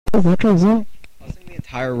I'll sing the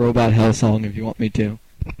entire Robot Hell song if you want me to.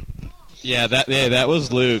 Yeah, that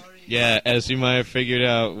was Luke. Yeah, as you might have figured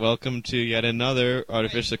out, welcome to yet another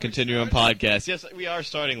Artificial Continuum podcast. Yes, we are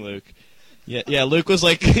starting, Luke. Yeah, Luke was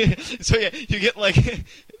like, so yeah, you get like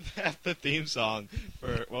half the theme song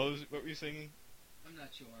for, what were you singing? I'm not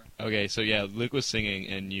sure. Okay, so yeah, Luke was singing,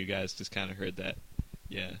 and you guys just kind of heard that.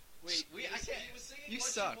 Yeah. Wait, I can't. You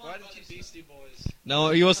suck. Why did you Beastie Boys? No,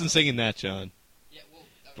 he wasn't singing that, John. Yeah,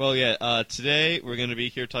 Well, yeah, today we're going to be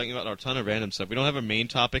here talking about a ton of random stuff. We don't have a main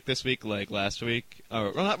topic this week like last week.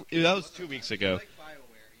 That was 2 weeks ago. Like BioWare,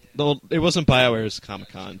 yeah. No, it wasn't BioWare's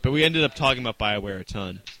Comic-Con, but we ended up talking about BioWare a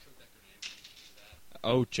ton.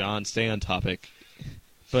 Oh, John, stay on topic.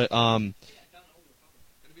 But, yeah.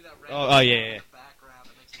 Background, that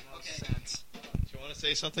makes no sense. Do you want to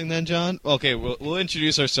say something then, John? Okay, we'll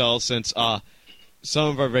introduce ourselves since some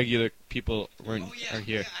of our regular people are here.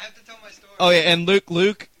 Yeah, I have to tell my story. Oh, yeah, and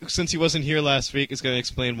Luke, since he wasn't here last week, is going to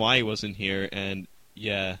explain why he wasn't here, and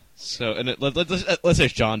yeah. So, and let's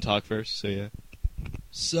have John talk first, so yeah.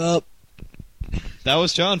 Sup? That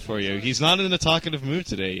was John for you. He's not in a talkative mood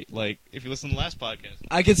today, like, if you listen to the last podcast.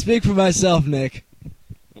 I can speak for myself, Nick.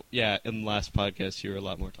 Yeah, in the last podcast, you were a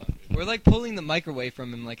lot more talkative. We're like pulling the mic away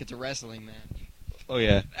from him like it's a wrestling match. Oh,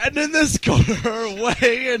 yeah. And in this corner,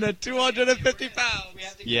 weighing at 250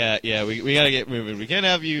 pounds. Yeah, we gotta get moving. We can't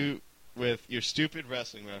have you with your stupid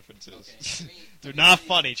wrestling references. Okay. They're not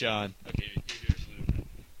funny, John.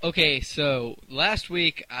 Okay, so last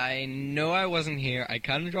week, I know I wasn't here. I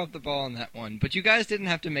kind of dropped the ball on that one, but you guys didn't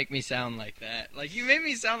have to make me sound like that. Like, you made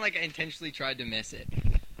me sound like I intentionally tried to miss it.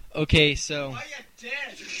 Okay, so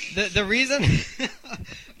the reason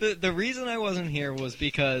the reason I wasn't here was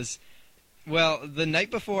because, well, the night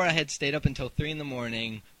before I had stayed up until 3 in the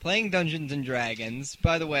morning playing Dungeons and Dragons.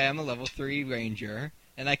 By the way, I'm a level 3 ranger,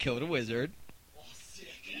 and I killed a wizard. Oh, sick.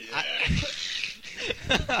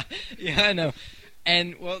 Yeah, I know.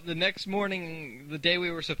 And, well, the next morning, the day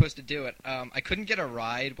we were supposed to do it, I couldn't get a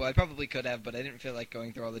ride. Well, I probably could have, but I didn't feel like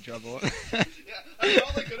going through all the trouble. Yeah, I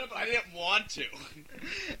probably could have, but I didn't want to.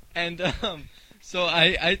 And, so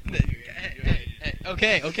okay,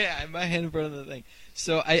 I have my hand in front of the thing.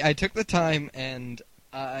 So I took the time, and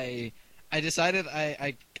I decided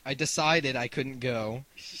I decided I couldn't go.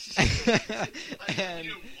 And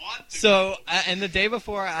so, and the day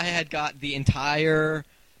before, I had got the entire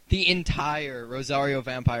Rosario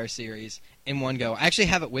Vampire series in one go. I actually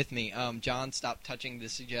have it with me. John, stop touching the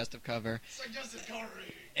suggestive cover. Suggestive cover.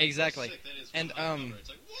 Exactly. Sick, that is and cover. It's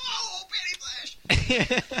like, whoa, Penny Flash.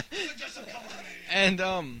 Suggestive cover. And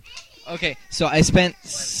okay, so I spent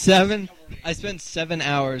 7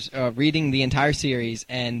 hours reading the entire series,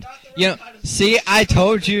 and see, I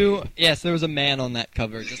told you. Yes, there was a man on that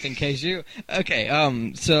cover, just in case you. Okay,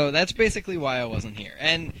 so that's basically why I wasn't here,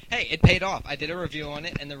 and hey, it paid off. I did a review on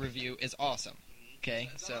it, and the review is awesome. Okay,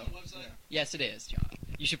 so yes, it is, John.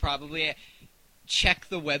 You should probably check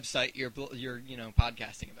the website you're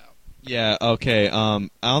podcasting about. Yeah. Okay. I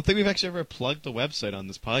don't think we've actually ever plugged the website on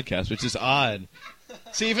this podcast, which is odd.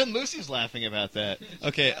 See, even Lucy's laughing about that.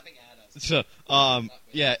 Okay. So,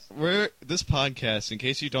 yeah, this podcast, in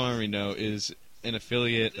case you don't already know, is an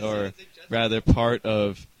affiliate, or rather part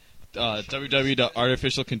of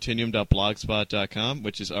www.artificialcontinuum.blogspot.com,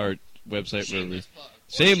 which is our website where we...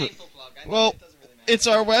 Well, it's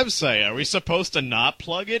our website. Are we supposed to not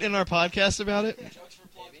plug it in our podcast about it?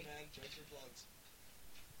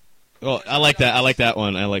 Oh, I like that. I like that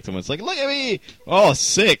one. I like the one. It's like, look at me. Oh,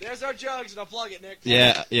 sick. There's our jugs, and I'll plug it, Nick.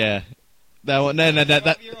 Yeah. That one. No,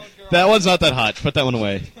 that one's not that hot. Put that one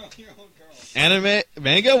away. Anime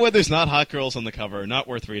manga where there's not hot girls on the cover, not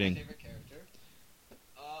worth reading. Favorite character?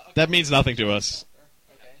 Okay. That means nothing to us.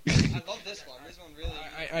 Okay. I love this one. This one really.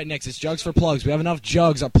 All right, next. It's jugs for plugs. We have enough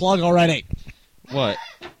jugs. A plug already. What?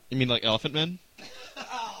 You mean like Elephant Men?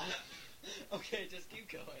 Okay, just keep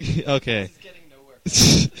going. Okay. This is getting nowhere.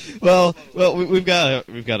 well, we've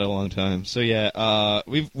got a long time. So yeah,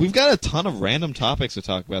 we've got a ton of random topics to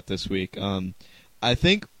talk about this week. I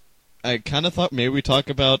think I kind of thought maybe we talk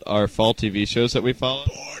about our fall TV shows that we follow.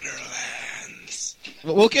 Borderlands.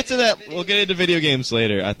 We'll get to that. We'll get into video games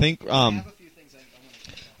later. I think let's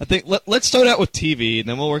start out with TV, and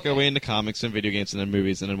then we'll work our way into comics and video games, and then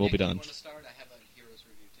movies, and then we'll be done.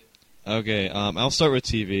 Okay, I'll start with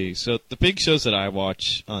TV. So the big shows that I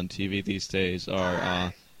watch on TV these days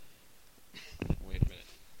are. Wait a minute.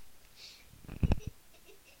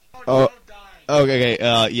 Oh, okay.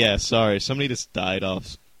 Yeah. Sorry, somebody just died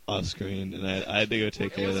off screen, and I had to go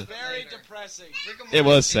take care of it. It was very depressing. It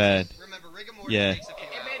was sad. Remember, Yeah. It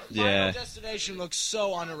made Final Destination look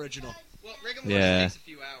so unoriginal. Well, Rick and Morty Yeah. takes a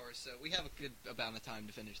few hours, so we have a good amount of time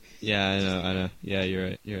to finish this. Yeah, I know. Yeah,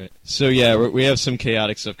 you're right. So yeah, we have some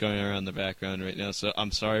chaotic stuff going around in the background right now. So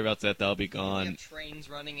I'm sorry about that. That'll be We gone. have trains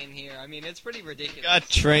running in here. I mean, it's pretty ridiculous. Got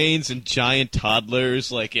trains and giant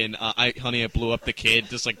toddlers, like in Honey, I Blew Up the Kid,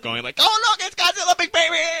 just like going like, "Oh look, it's Godzilla, big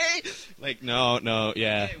baby!" Like, no,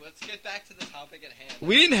 yeah. Okay, let's get back to the topic at hand.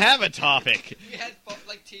 We didn't have a topic. We had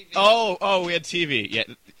like TV. Oh, we had TV. Yeah.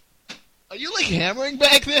 Are you like hammering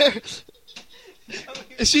back there?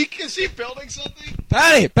 Is he building something?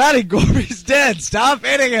 Patty, Gorby's dead. Stop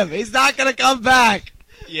hitting him. He's not gonna come back.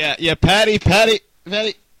 Yeah, Patty.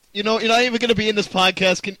 You know, you're not even gonna be in this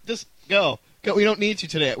podcast. Just go. We don't need you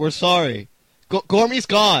today. We're sorry. Gormy's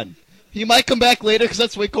gone. He might come back later because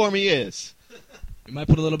that's the way Gormy is. We might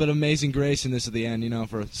put a little bit of Amazing Grace in this at the end,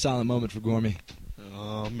 for a silent moment for Gormy.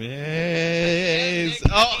 Oh, man. Nick, at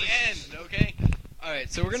the end, okay? Alright,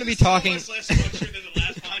 so we're going to be talking... So much less structured than the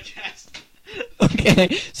last podcast.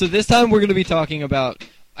 Okay, so this time we're going to be talking about,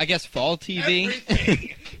 I guess, fall TV.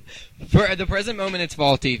 Everything. For the present moment, it's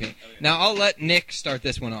fall TV. Okay. Now, I'll let Nick start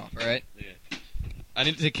this one off, alright? Yeah. I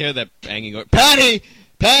need to take care of that banging. Patty!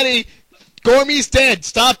 Gormy's dead.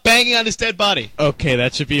 Stop banging on his dead body. Okay,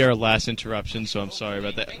 that should be our last interruption, so I'm sorry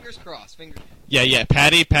about that. Fingers crossed. Yeah.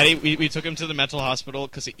 Patty. We took him to the mental hospital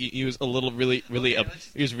because he was a little really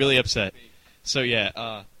he was really upset. So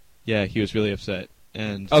yeah, he was really upset.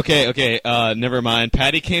 And okay, never mind.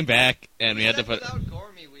 Patty came back, and we had to put. Without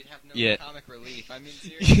Gormy, we'd have no comic relief. I mean,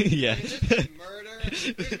 seriously. Yeah. I mean, there's been murder.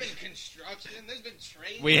 There's been construction. There's been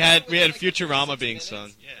trains. We had like Futurama 6 being minutes. sung.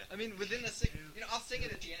 Yeah. I mean, within the 6. I'll sing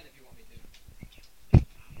it at the end if you want me to.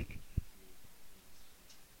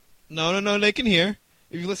 No, they can hear.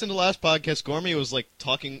 If you listen to the last podcast, Gormy was like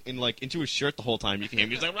talking into his shirt the whole time. You can hear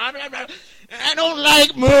him. He's like, "Rah, rah, rah. I don't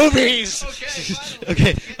like movies."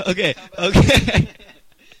 Okay. 7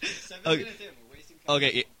 minutes in, we're wasting time.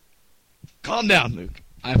 Okay. Calm down, Luke.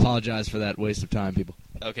 I apologize for that waste of time, people.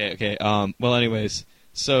 Okay. Well, anyways,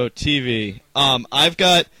 so TV. I've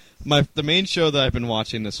got the main show that I've been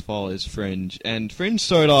watching this fall is Fringe, and Fringe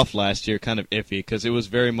started off last year kind of iffy because it was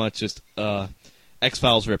very much just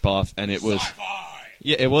X-Files ripoff, and it was Sci-fi!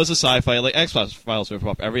 Yeah, it was a sci-fi like X-Files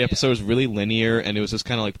ripoff. Every episode was really linear, and it was just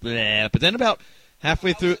kind of like bleh. But then about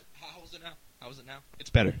halfway through, How is it now? it's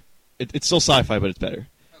better. It's still sci-fi, but it's better.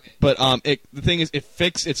 Okay. But the thing is, it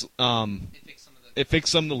fixed some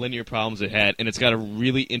of the linear problems it had, and it's got a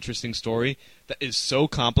really interesting story that is so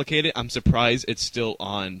complicated. I'm surprised it's still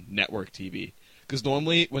on network TV. Because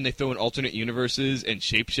normally, when they throw in alternate universes and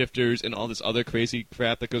shapeshifters and all this other crazy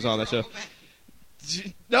crap that goes on that show,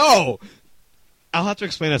 no. I'll have to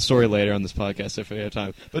explain that story later on this podcast if we have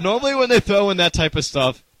time. But normally, when they throw in that type of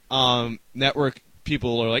stuff, network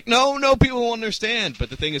people are like, no, people won't understand. But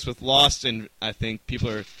the thing is, with Lost, and I think people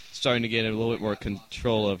are starting to get a little bit more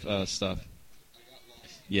control of stuff.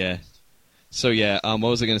 Yeah. So yeah, what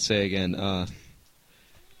was I gonna say again? And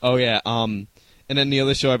then the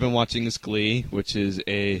other show I've been watching is Glee, which is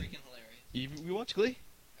a. Freaking hilarious. You watch Glee?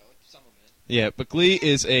 Some of it. Yeah, but Glee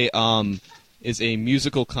is a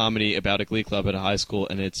musical comedy about a Glee club at a high school,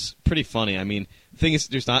 and it's pretty funny. I mean, the thing is,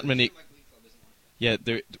 there's not many. My Glee club isn't one. Yeah,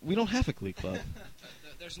 we don't have a Glee club.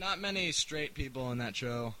 There's not many straight people in that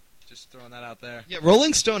show. Just throwing that out there. Yeah,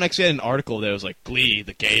 Rolling Stone actually had an article that was like, Glee,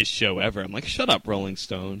 the gayest show ever. I'm like, shut up, Rolling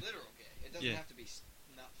Stone. Literal gay. It doesn't have to be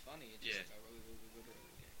not funny. It's just literally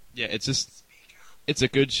gay. Yeah, it's a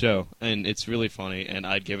good show, and it's really funny, and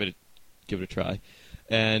I'd give it a try.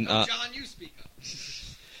 And John, you speak up.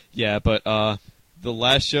 yeah, but the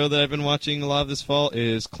last show that I've been watching a lot of this fall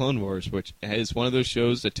is Clone Wars, which is one of those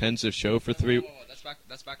shows that tends to show for 3. Whoa, that's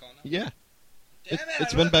back on now? Yeah. Damn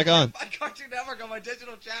It's been back on. My Cartoon Network on my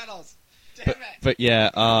digital channels. Damn it. But yeah,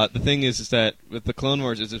 the thing is that with the Clone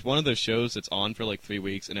Wars, it's one of those shows that's on for like 3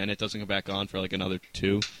 weeks, and then it doesn't go back on for like another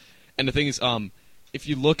 2. And the thing is, if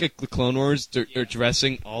you look at the Clone Wars, they're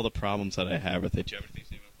addressing all the problems that I have with it. Do you have anything to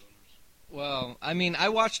say about Clone Wars? Well, I mean, I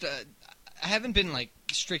watched. I haven't been like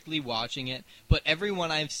strictly watching it, but everyone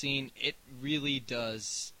I've seen, it really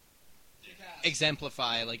does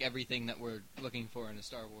exemplify like everything that we're looking for in a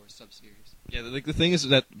Star Wars sub-series. Yeah, like the thing is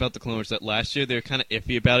that about the Clone Wars that last year they were kind of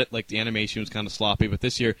iffy about it. Like the animation was kind of sloppy, but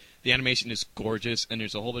this year the animation is gorgeous, and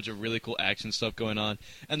there's a whole bunch of really cool action stuff going on.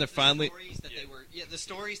 And they're finally The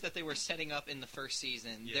stories that they were setting up in the first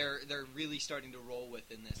season, they're really starting to roll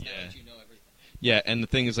with in this. Now that you know everything. Yeah, and the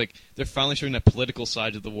thing is, like, they're finally showing that political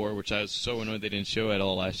side of the war, which I was so annoyed they didn't show at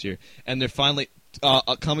all last year. And they're finally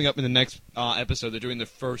coming up in the next episode. They're doing their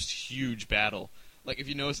first huge battle. Like, if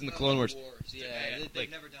you notice in the Clone Wars, they've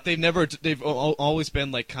never done. they've always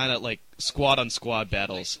been like kind of like squad on squad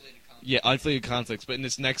battles. Yeah, unflated conflicts. But in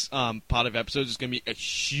this next pot of episodes, it's going to be a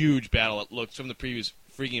huge battle. It looks from the previews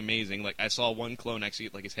freaking amazing. Like, I saw one clone actually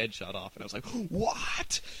get, like, his head shot off, and I was like,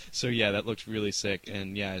 what? So, yeah, that looks really sick.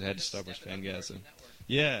 And, yeah, it had a Star Wars fangasm.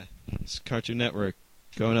 Yeah, it's Cartoon Network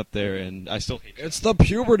going up there, and I still hate it. It's the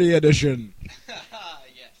puberty edition.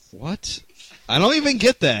 Yes. What? I don't even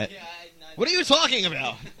get that. Yeah, What are you talking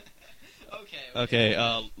about? Okay,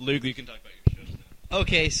 Luke, you can talk about your shows now.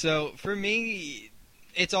 Okay, so for me,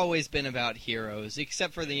 it's always been about heroes,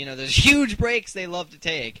 except for the those huge breaks they love to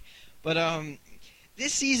take. But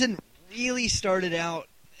this season really started out,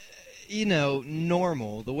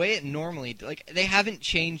 normal. The way it normally, they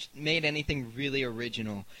haven't made anything really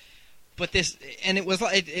original. But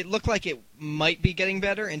it looked like it might be getting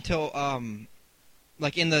better until,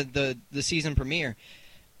 in the season premiere,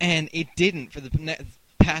 and it didn't for the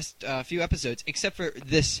past few episodes, except for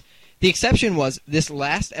this. The exception was this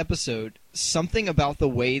last episode. Something about the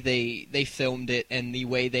way they filmed it and the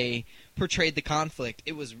way they portrayed the conflict,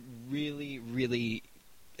 it was really, really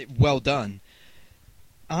well done.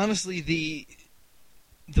 Honestly, the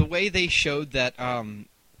way they showed that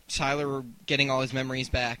Tyler getting all his memories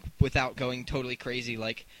back without going totally crazy,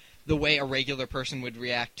 like the way a regular person would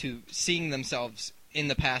react to seeing themselves in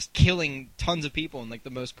the past killing tons of people in like the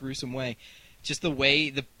most gruesome way. Just the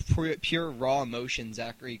way the pure raw emotion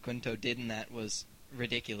Zachary Quinto did in that was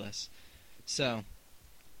ridiculous. So,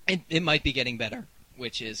 it might be getting better,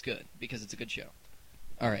 which is good, because it's a good show.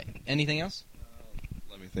 Alright, anything else?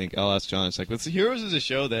 Let me think. I'll ask John in a sec. But The Heroes is a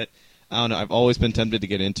show that, I don't know, I've always been tempted to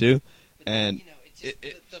get into. And it's just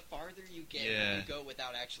the farther you get, when you go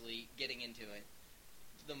without actually getting into it,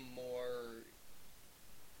 the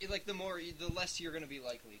less you're going to be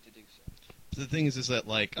likely to do so. The thing is that,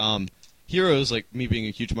 like, Heroes, like me being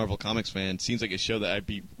a huge Marvel Comics fan, seems like a show that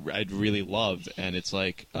I'd really love, and it's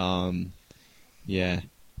like, yeah,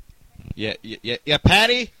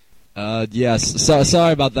 Patty. Yes. So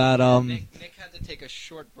sorry about that. Nick had to take a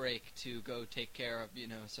short break to go take care of,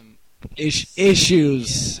 some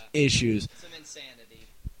issues. Some insanity.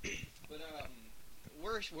 But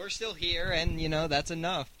we're still here, and that's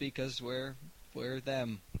enough because we're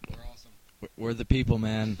them. We're awesome. We're the people,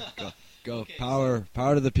 man. Go Okay, power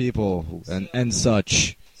to the people and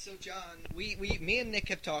such. So John, me and Nick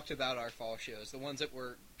have talked about our fall shows, the ones that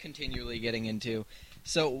we're continually getting into.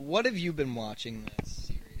 So what have you been watching that's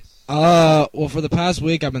serious? Well, for the past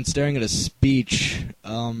week, I've been staring at a speech.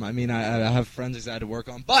 I have forensics I had to work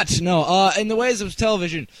on, but no. In the ways of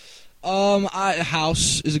television,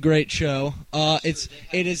 House is a great show.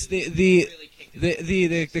 The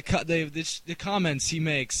comments he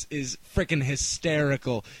makes is freaking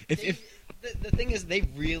hysterical. The thing is, they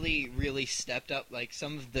really, really stepped up, like,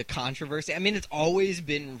 some of the controversy. I mean, it's always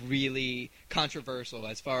been really controversial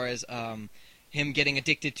as far as him getting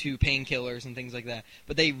addicted to painkillers and things like that.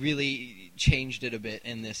 But they really changed it a bit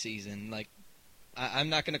in this season. Like, I'm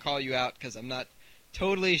not going to call you out because I'm not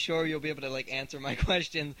totally sure you'll be able to, like, answer my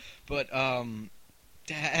questions. But what's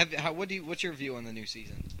your view on the new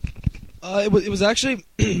season? It was actually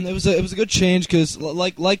it was a good change because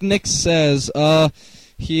like Nick says,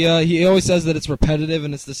 he always says that it's repetitive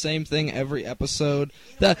and it's the same thing every episode.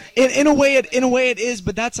 That in a way it is,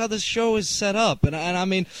 but that's how this show is set up. And I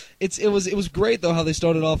mean it was great though how they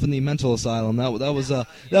started off in the mental asylum.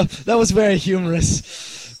 That was very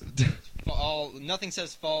humorous. Nothing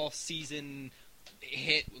says fall season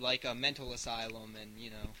hit like a mental asylum and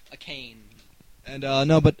a cane. And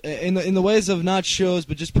but in the ways of not shows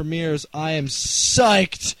but just premieres, I am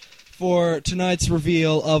psyched for tonight's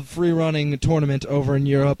reveal of Free Running tournament over in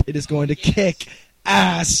Europe. It is going to kick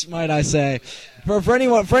ass, might I say. For any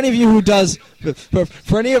of you who do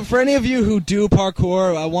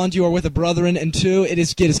parkour, one, you are with a brethren, and two, it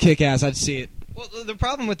is kick ass. I'd see it. Well, the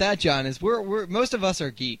problem with that, John, is we're most of us are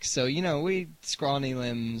geeks, so we scrawny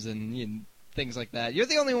limbs and things like that. You're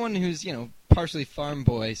the only one who's partially farm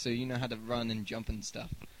boy, so you know how to run and jump and stuff.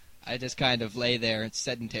 I just kind of lay there, it's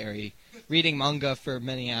sedentary, reading manga for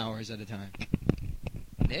many hours at a time.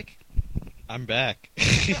 Nick? I'm back.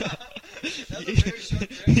 That was a very short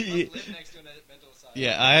trip. You live next to a mental asylum.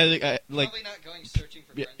 Yeah, I Probably not going searching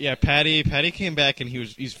for friends. Yeah, Patty came back and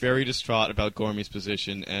he's very distraught about Gormy's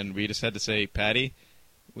position, and we just had to say, Patty,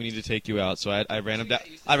 we need to take you out. So I ran him down.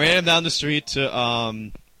 I ran him down the street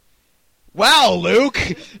to Wow, Luke!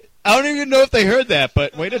 I don't even know if they heard that,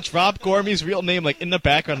 but way to drop Gormy's real name, like, in the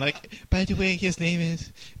background, like, by the way, his name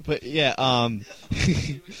is... But, yeah,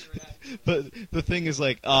 but the thing is,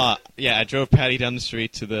 like, yeah, I drove Patty down the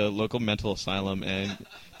street to the local mental asylum, and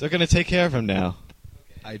they're gonna take care of him now.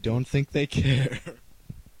 I don't think they care.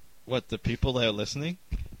 What, the people that are listening?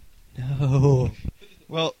 No.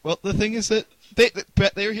 Well, the thing is that they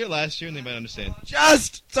were here last year and they might understand.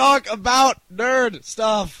 Just talk about nerd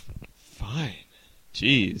stuff. Fine.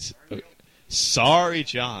 Jeez. Okay. Sorry,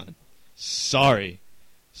 John. Sorry.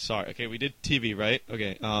 Okay, we did TV, right?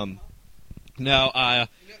 Okay. Now I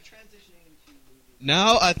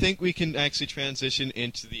think we can actually transition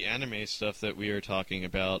into the anime stuff that we were talking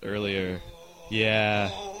about earlier.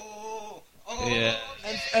 Yeah. Yeah.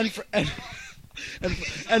 And for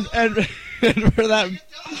that.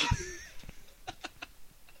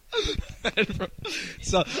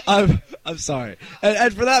 So I'm sorry.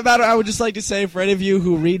 And for that matter, I would just like to say, for any of you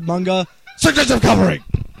who read manga, suggestive covering.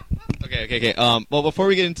 Okay. Well, before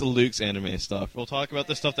we get into Luke's anime stuff, we'll talk about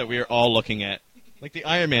the stuff that we are all looking at, like the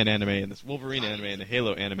Iron Man anime and this Wolverine anime and the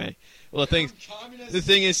Halo anime. Well, the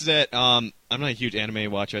thing is that I'm not a huge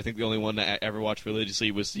anime watcher. I think the only one that I ever watched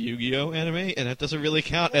religiously was the Yu-Gi-Oh anime, and that doesn't really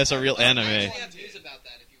count as a real anime. I have news about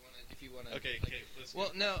that if you want to. Okay.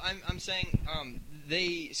 Well, no, I'm saying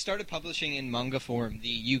they started publishing in manga form the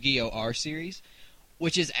Yu-Gi-Oh! R series,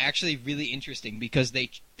 which is actually really interesting because they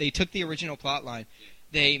took the original plot line,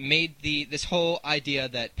 they made this whole idea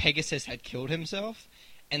that Pegasus had killed himself,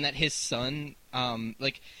 and that his son,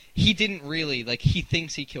 he didn't really, he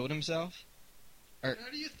thinks he killed himself. How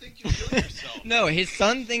do you think you killed yourself? No, his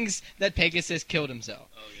son thinks that Pegasus killed himself.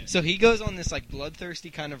 Okay. So he goes on this bloodthirsty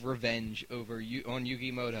kind of revenge on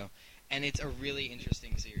Yugimoto, and it's a really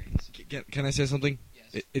interesting series. Can I say something?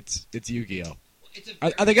 Yes. It's Yu-Gi-Oh. It's a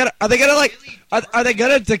Are they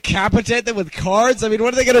gonna decapitate them with cards? I mean,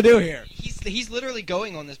 what are they gonna do here? He's literally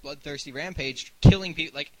going on this bloodthirsty rampage, killing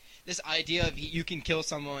people. Like this idea of you can kill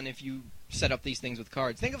someone if you set up these things with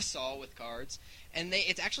cards. Think of Saw with cards, and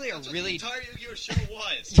it's actually That's really. What the entire Yu-Gi-Oh show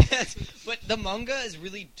was. Yes, but the manga has a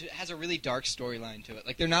really dark storyline to it.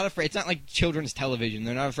 Like they're not afraid. It's not like children's television.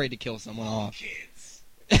 They're not afraid to kill someone off. Kids.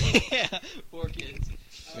 Yeah, poor kids.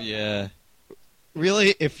 Yeah.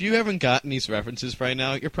 Really, if you haven't gotten these references right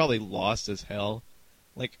now, you're probably lost as hell.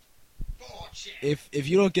 Like, if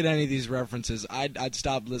you don't get any of these references, I'd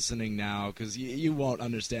stop listening now because you won't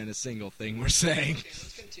understand a single thing we're saying. Okay,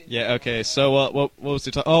 let's continue. yeah. Okay. So, what was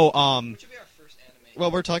it? Oh, Which will be our first anime.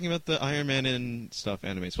 Well, we're talking about the Iron Man and stuff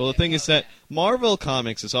animes. Well, the thing is that Marvel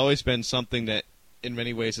Comics has always been something that, in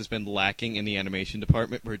many ways, has been lacking in the animation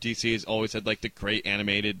department, where DC has always had, the great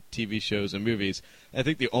animated TV shows and movies. I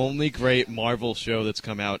think the only great Marvel show that's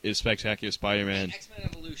come out is Spectacular Spider-Man. X-Men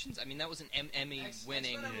Evolutions. I mean, that was an Emmy-winning. X-Men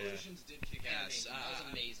Evolutions did kick ass. That was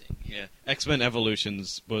amazing. Yeah. X-Men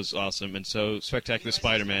Evolutions was awesome, and so Spectacular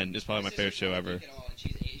Spider-Man is probably my favorite show ever. And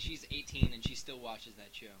she's 18, and she still watches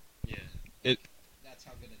that show. Yeah. That's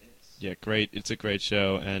how good it is. Yeah, great. It's a great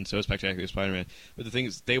show, and so is Spectacular Spider-Man. But the thing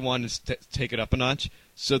is, they wanted to take it up a notch,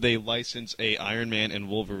 so they licensed a Iron Man and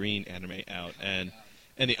Wolverine anime out, and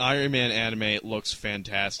the Iron Man anime looks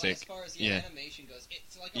fantastic. But as far as the animation goes,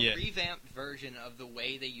 it's like a revamped version of the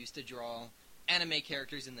way they used to draw anime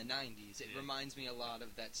characters in the 90s. It reminds me a lot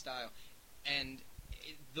of that style, and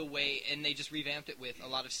they just revamped it with a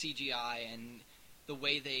lot of CGI, and the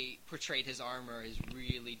way they portrayed his armor is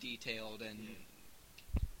really detailed and.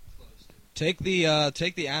 Take the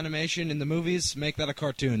animation in the movies, make that a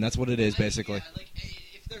cartoon. That's what it is, basically. Yeah,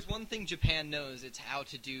 if there's one thing Japan knows, it's how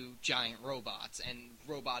to do giant robots and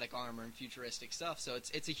robotic armor and futuristic stuff. So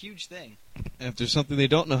it's a huge thing. And if there's something they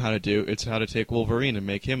don't know how to do, it's how to take Wolverine and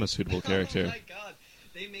make him a suitable character. Oh my god,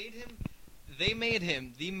 they made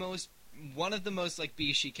him one of the most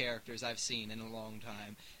Bishi characters I've seen in a long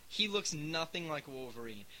time. He looks nothing like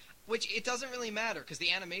Wolverine. Which it doesn't really matter because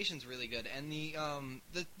the animation's really good and the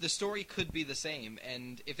story could be the same,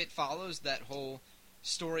 and if it follows that whole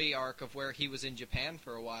story arc of where he was in Japan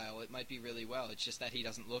for a while, it might be really well. It's just that he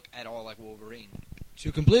doesn't look at all like Wolverine.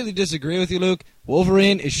 To completely disagree with you, Luke,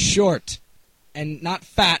 Wolverine is short and not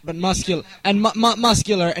fat but muscular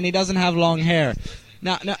and he doesn't have long hair.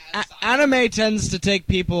 Now, anime tends to take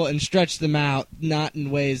people and stretch them out, not in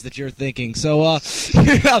ways that you're thinking. So, that's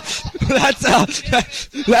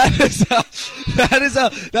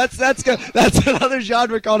another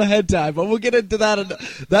genre called a hentai, but we'll get into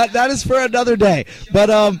that. That is for another day. But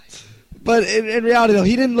in reality, though,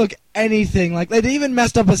 he didn't look anything like. They even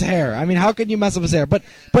messed up his hair. I mean, how can you mess up his hair? But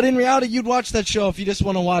in reality, you'd watch that show if you just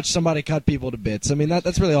want to watch somebody cut people to bits. I mean,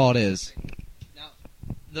 that's really all it is.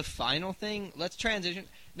 The final thing, let's transition.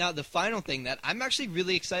 Now, the final thing that I'm actually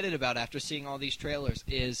really excited about after seeing all these trailers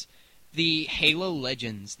is the Halo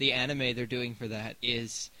Legends, the anime they're doing for that.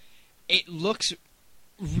 It looks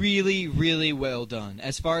really, really well done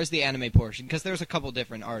as far as the anime portion, because there's a couple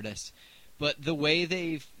different artists. But the way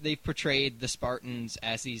they've portrayed the Spartans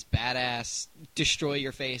as these badass, destroy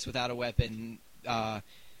your face without a weapon,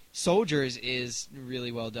 soldiers is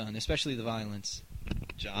really well done, especially the violence.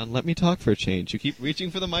 John, let me talk for a change. You keep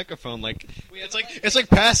reaching for the microphone like it's like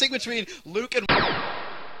passing between Luke and.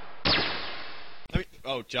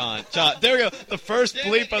 Oh, John, there we go. The first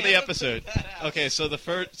bleep of the episode. Okay, so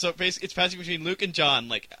basically, it's passing between Luke and John.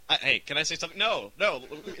 Like, hey, can I say something? No,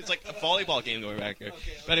 it's like a volleyball game going back here.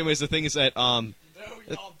 But anyways, the thing is that I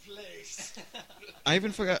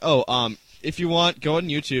even forgot. Oh, if you want, go on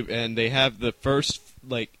YouTube and they have the first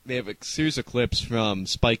they have a series of clips from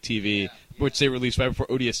Spike TV, which they released right before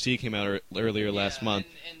ODST came out earlier last month.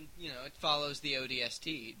 And it follows the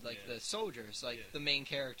ODST, the soldiers. The main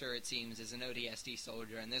character, it seems, is an ODST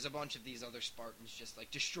soldier, and there's a bunch of these other Spartans just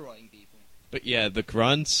destroying people. But yeah, the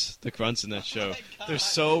grunts in that show, they're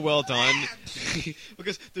so well done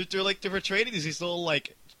because they're portraying these little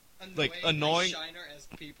annoying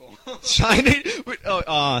Shiner-esque people. Shiny.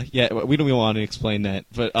 Yeah, we don't even want to explain that,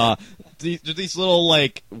 but these little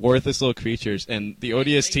worthless little creatures, and the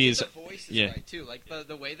ODSTs. The voice is right too,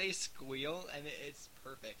 the way they squeal, and it's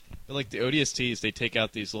perfect. But the ODSTs, they take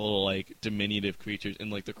out these little diminutive creatures in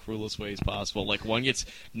the cruelest ways possible. One gets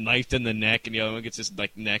knifed in the neck, and the other one gets his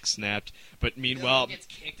neck snapped. But meanwhile, gets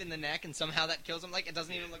kicked in the neck, and somehow that kills him. It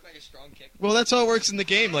doesn't even look like a strong kick. Well, that's how it works in the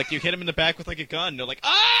game. You hit him in the back with a gun. They're like,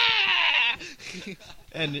 ah!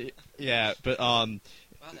 And yeah, but wow,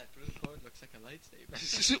 that blue cord looks like a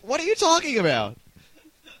lightsaber. What are you talking about?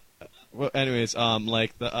 Well, anyways, Don't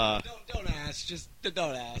ask. Just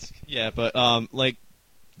don't ask. Yeah, but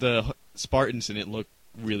the Spartans in it look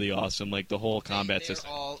really awesome. The whole combat system.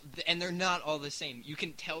 And they're not all the same. You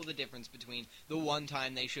can tell the difference between the one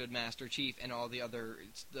time they showed Master Chief and all the other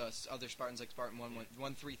Spartans, like Spartan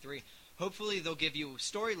 133. Hopefully they'll give you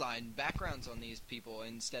storyline backgrounds on these people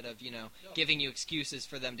instead of giving you excuses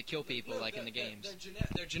for them to kill people in the games.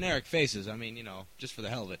 They're generic faces. I mean, just for the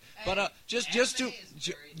hell of it. But just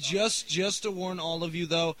to warn all of you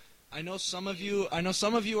though, I know some of you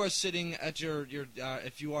are sitting at your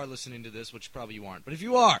if you are listening to this, which probably you aren't, but if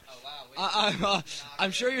you are,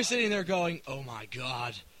 I'm sure you're sitting there going, "Oh my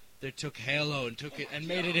God, they took Halo and took it and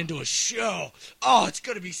made it into a show. Oh, it's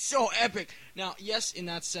gonna be so epic." Now, yes, in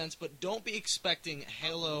that sense, but don't be expecting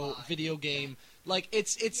Halo video game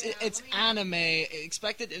it's anime.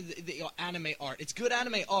 Expect it the anime art. It's good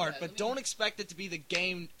anime art, but don't expect it to be the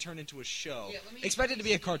game turned into a show. Expect it to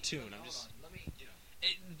be a cartoon.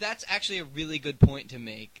 That's actually a really good point to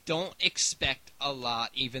make. Don't expect a lot,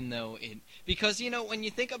 even though because when you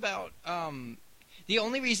think about the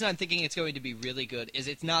only reason I'm thinking it's going to be really good is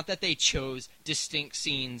it's not that they chose distinct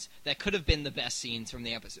scenes that could have been the best scenes from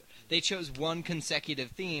the episode. They chose one consecutive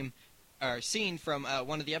theme or scene from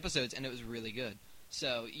one of the episodes, and it was really good.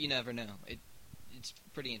 So you never know. It's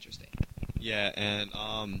pretty interesting. Yeah,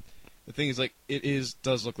 and the thing is,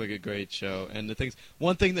 does look like a great show, and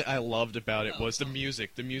one thing that I loved about it was the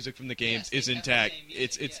music. The music from the games is intact.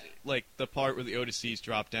 It's the part where the ODSTs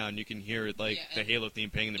drop down, you can hear the Halo theme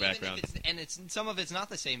playing in the background. It's some of it's not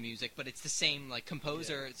the same music, but it's the same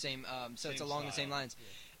composer, same so it's along the same lines.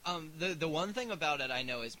 The one thing about it I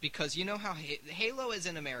know is because you know how Halo is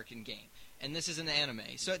an American game. And this is an anime,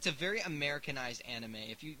 so it's a very Americanized anime.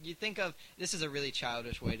 If you think of this is a really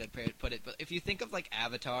childish way to put it, but if you think of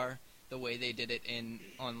Avatar, the way they did it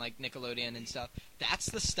on Nickelodeon and stuff, that's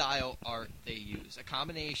the style art they use. A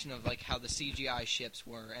combination of how the CGI ships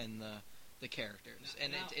were and the characters,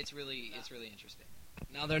 and it's really interesting.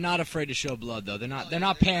 Now they're not afraid to show blood though. They're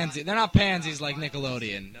not pansy. They're not pansies like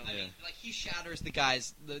Nickelodeon. No. I mean, he shatters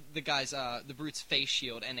the brute's face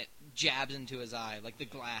shield, and it jabs into his eye, the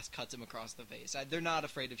glass cuts him across the face. They're not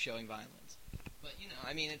afraid of showing violence, but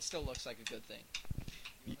it still looks like a good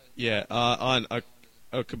thing. Yeah. On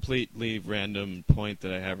a completely random point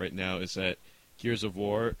that I have right now is that Gears of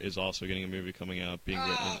War is also getting a movie coming out, being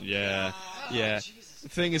written. Yeah. The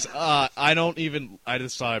thing is, I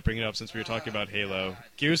just thought I'd bring it up since we were talking about Halo.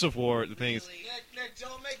 Gears of War, the thing is... Nick,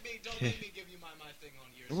 don't make me give you my thing on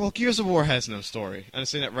Gears of War. Well, Gears of War has no story. I'm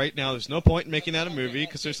saying that right now, there's no point in making that a movie,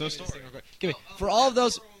 because there's no story. For all of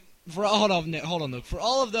those... hold on, Luke. For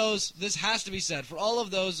all of those, this has to be said. For all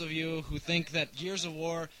of those of you who think that Gears of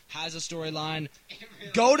War has a storyline,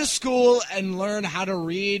 go to school and learn how to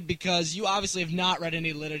read because you obviously have not read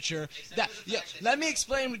any literature. Let me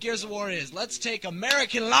explain what Gears of War is. Let's take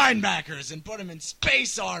American linebackers and put them in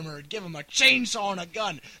space armor and give them a chainsaw and a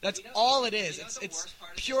gun. That's all it is. It's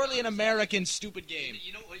purely an American stupid game.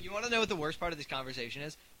 You want to know what the worst part of this conversation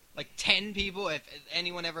is? 10 people, if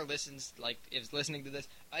anyone ever listens, is listening to this,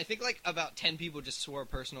 I think about 10 people just swore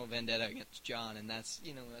personal vendetta against John, and that's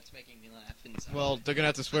making me laugh inside. Well, they're gonna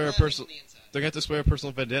have to swear a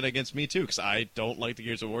personal vendetta against me too, because I don't like the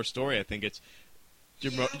Gears of War story. I think it's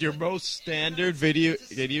your most standard video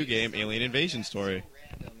game alien invasion story.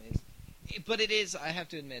 But it is. I have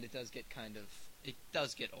to admit, it does get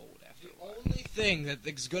old after a while. The only thing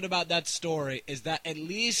that's good about that story is that at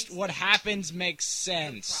least what happens makes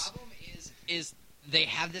sense. The problem is they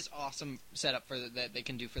have this awesome setup that they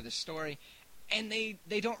can do for this story, and they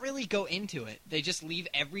don't really go into it. They just leave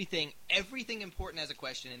everything important as a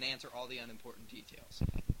question and answer all the unimportant details.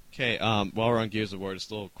 Okay, while we're on Gears of War,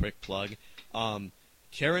 just a little quick plug.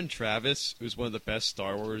 Karen Travis, who's one of the best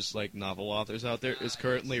Star Wars novel authors out there, is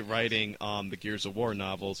currently writing the Gears of War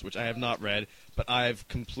novels, which I have not read, but I have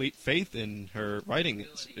complete faith in her writing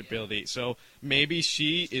ability. So maybe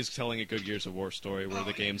she is telling a good Gears of War story where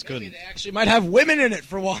the games couldn't. They actually might have women in it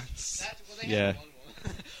for once. Yeah.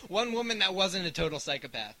 One woman that wasn't a total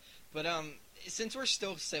psychopath. But since we're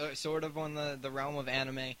still sort of on the realm of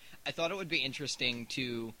anime, I thought it would be interesting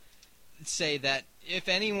to say that if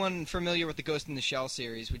anyone familiar with the Ghost in the Shell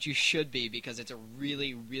series, which you should be because it's a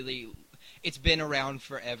really, really... It's been around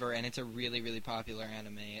forever, and it's a really, really popular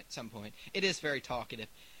anime at some point. It is very talkative.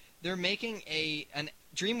 They're making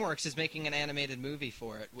DreamWorks is making an animated movie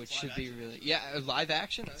for it, which should be really... Yeah, live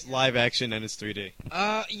action? It's live action and it's 3D.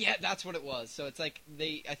 Yeah, that's what it was. So it's like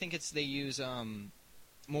they use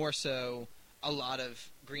more so a lot of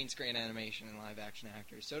green screen animation and live action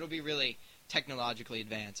actors. So it'll be really technologically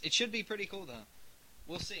advanced. It should be pretty cool, though.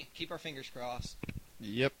 We'll see. Keep our fingers crossed.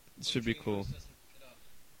 Yep, it should be cool.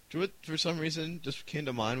 What for some reason just came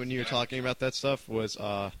to mind when you were talking about that stuff was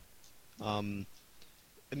a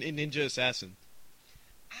Ninja Assassin.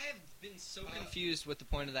 I have been so confused what the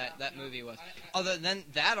point of that movie was. Although then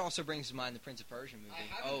that also brings to mind the Prince of Persia movie.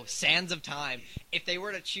 Oh, Sands of Time. If they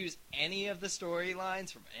were to choose any of the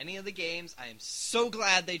storylines from any of the games, I am so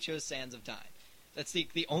glad they chose Sands of Time. That's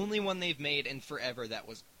the only one they've made in forever that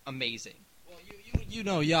was amazing. Well, you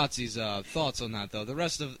know Yahtzee's thoughts on that, though. The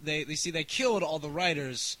rest of they killed all the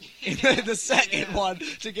writers in the second one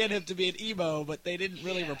to get him to be an emo, but they didn't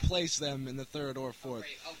really replace them in the third or fourth.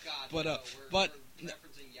 Oh God! But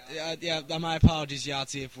yeah, my apologies,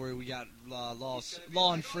 Yahtzee, if we got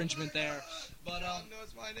law infringement there. But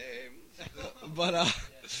knows my name. But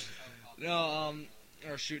no.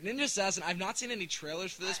 Or shoot, Ninja Assassin, I've not seen any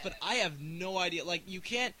trailers for this, but I have no idea. Like, you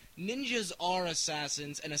can't... Ninjas are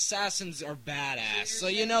assassins, and assassins are badass. So,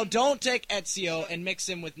 don't take Ezio and mix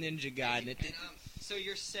him with Ninja Gaiden. So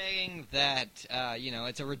you're saying that,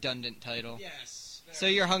 it's a redundant title? Yes. So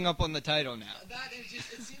you're hung up on the title now? That is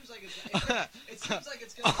just... It seems like it's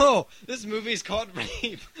gonna... Oh, this movie's called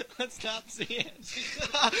Rape. Let's not see it.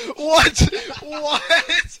 What?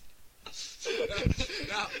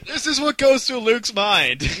 This is what goes through Luke's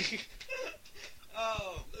mind.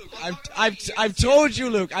 Oh, Luke, I've told you,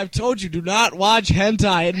 Luke. I've told you, do not watch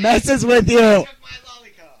hentai. It messes with you.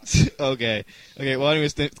 Okay. Well,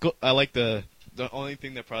 anyways, I like the only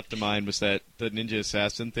thing that brought to mind was that the Ninja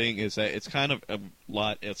Assassin thing is that it's kind of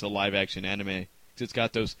it's a live action anime. It's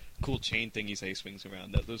got those cool chain thingies that he swings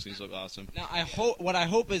around. Those things look awesome. Now, I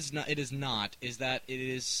hope is that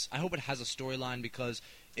I hope it has a storyline, because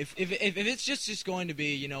if it's just going to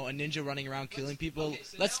be, a ninja running around killing people,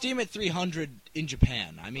 let's Steam it 300 in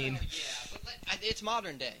Japan. I mean, but it's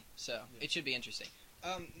modern day, so it should be interesting.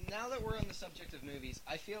 Now that we're on the subject of movies,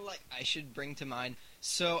 I feel like I should bring to mind.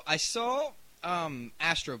 So I saw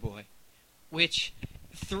Astro Boy, which.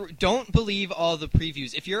 Don't believe all the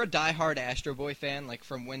previews. If you're a diehard Astro Boy fan, like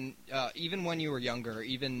from when, even when you were younger,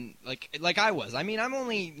 even like I was. I mean,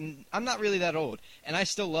 I'm not really that old, and I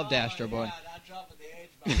still loved Astro Boy.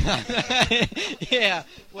 Yeah,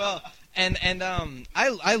 well, and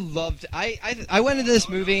I loved. I went into this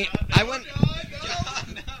movie.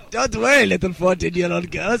 Don't worry, little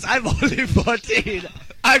 14-year-old girls. I'm only 14.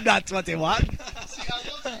 I'm not 21. See,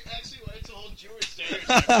 I actually wanted to hold George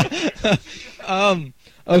there.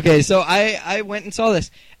 Okay, so I went and saw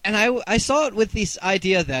this, and I saw it with this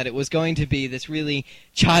idea that it was going to be this really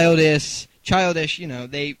childish,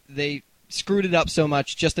 they screwed it up so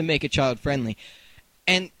much just to make it child friendly.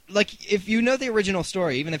 And if you know the original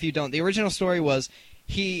story, even if you don't, the original story was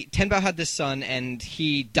Tenbao had this son, and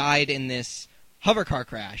he died in this hover car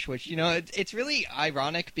crash, which, it's really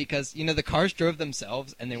ironic because, the cars drove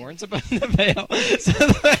themselves and they weren't supposed to fail.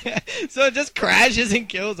 So it just crashes and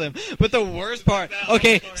kills him. But the worst part,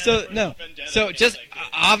 just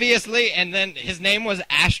obviously, and then his name was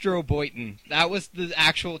Astro Boyton. That was the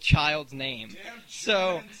actual child's name.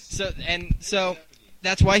 So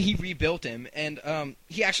that's why he rebuilt him, and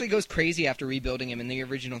he actually goes crazy after rebuilding him in the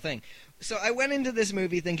original thing. So I went into this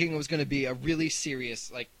movie thinking it was going to be a really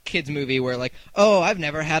serious, kids movie where, oh, I've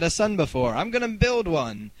never had a son before. I'm going to build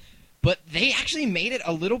one. But they actually made it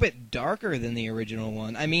a little bit darker than the original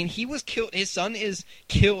one. I mean, he was killed. His son is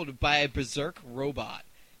killed by a berserk robot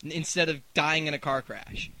instead of dying in a car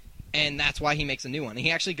crash. And that's why he makes a new one. He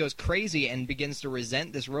actually goes crazy and begins to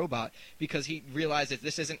resent this robot because he realizes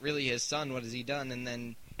this isn't really his son. What has he done? And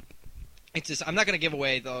then it's just, I'm not going to give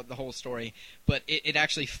away the whole story, but it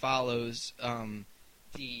actually follows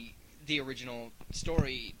the original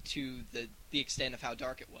story to the extent of how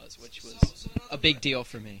dark it was, which was a big deal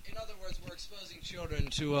for me. In other words, we're exposing children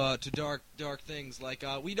to dark things. Like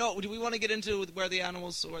do we want to get into where the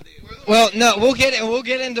animals or the? Well, no, we'll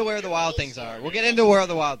get into where the wild things are. We'll get into where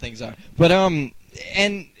the wild things are. But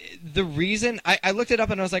and the reason I looked it up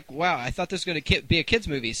and I was like, wow, I thought this was going to be a kids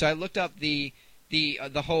movie. So I looked up the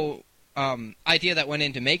whole idea that went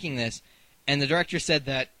into making this, and the director said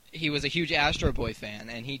that he was a huge Astro Boy fan,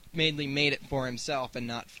 and he mainly made it for himself and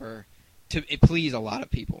not to please a lot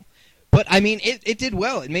of people. But I mean, it did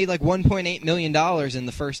well. It made like $1.8 million in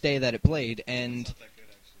the first day that it played, and That's not that good,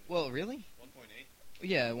 actually. well, really? 1.8.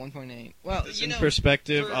 Yeah, 1.8. Well, In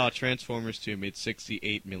perspective, Transformers 2 made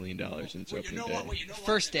 $68 million in its opening day.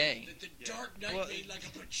 First day. The Dark Knight made like a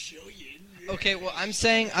bajillion. Okay, well, I'm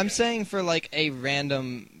saying for like a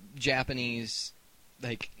random Japanese,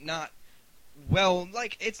 like not. Well,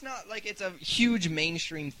 like, it's not like it's a huge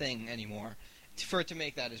mainstream thing anymore. For it to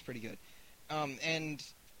make that is pretty good. And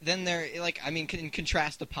then there, like, I mean, in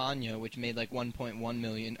contrast to Ponyo, which made like $1.1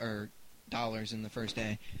 million dollars in the first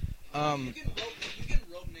day. You can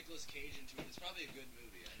rope Nicolas Cage into it. It's probably a good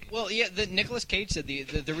movie. I mean, Well, yeah, Nicolas Cage said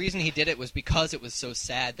the reason he did it was because it was so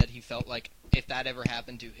sad that he felt like if that ever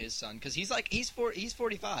happened to his son, because he's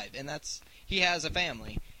 45 and he has a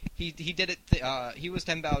family. He did it. He was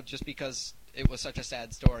about just because it was such a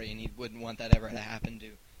sad story, and he wouldn't want that ever to happen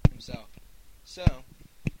to himself. So,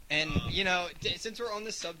 and since we're on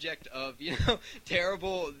the subject of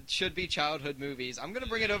terrible should-be childhood movies, I'm gonna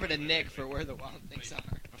bring it over to Nick for Where the Wild Things Are.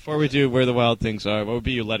 Before we do Where the Wild Things Are, what would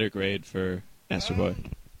be your letter grade for Astro Boy?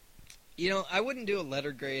 I wouldn't do a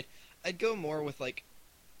letter grade. I'd go more with like,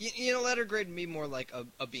 letter grade would be more like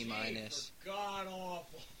a B minus. God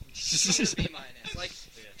awful. B minus. Like,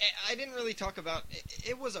 I didn't really talk about.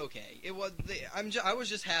 It was okay. It was. I was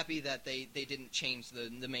just happy that they didn't change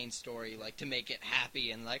the main story, like to make it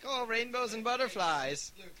happy and like, oh, rainbows and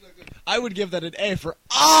butterflies. Look. I would give that an A for.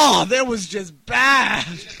 Oh, that was just bad.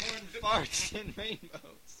 Unicorn farts and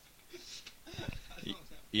rainbows.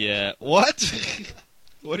 Yeah. What?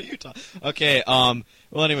 What are you talking? Okay.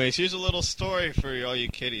 Well, anyways, here's a little story for all you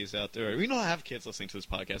kiddies out there. We don't have kids listening to this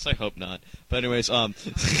podcast. I hope not. But anyways, yeah.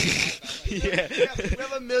 We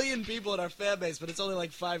have 1 million people in our fan base, but it's only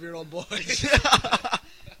like 5-year-old boys.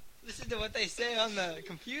 Listen to what they say on the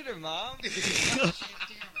computer, Mom.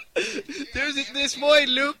 There's this boy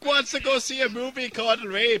Luke wants to go see a movie called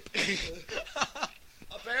Rape.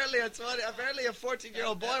 Apparently a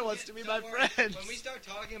 14-year-old boy wants to be my friend. When we start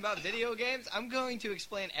talking about video games, I'm going to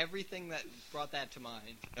explain everything that brought that to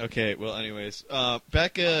mind. Okay, well, anyways,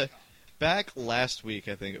 back last week,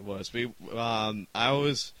 I think it was. We gonna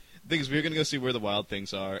go see Where the Wild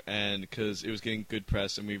Things Are, and because it was getting good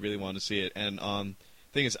press, and we really wanted to see it. And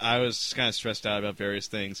thing is, I was kind of stressed out about various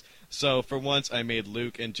things. So for once, I made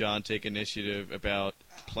Luke and John take initiative about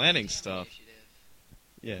planning stuff.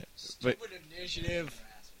 Yeah, Stupid initiative.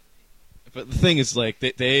 But the thing is, like,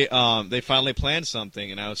 they finally planned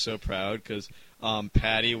something, and I was so proud because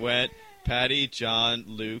Patty, John,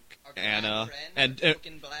 Luke, Anna,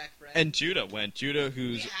 and Judah went. Judah,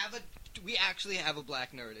 who's we actually have a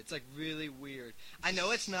black nerd. It's like really weird. I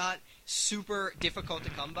know it's not super difficult to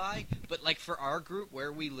come by, but like for our group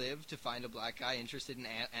where we live, to find a black guy interested in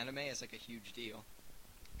anime is like a huge deal.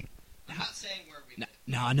 I'm not saying where we live.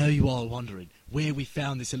 Now I know you all are wondering where we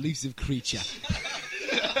found this elusive creature.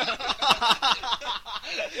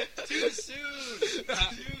 Too soon.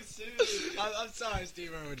 I'm sorry,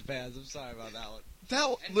 Steve Irwin fans. I'm sorry about that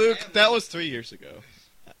one. That was 3 years ago.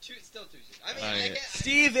 Still too soon. I mean,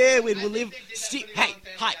 Steve Irwin will live.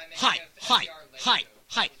 Hi.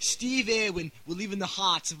 Steve Irwin will live in the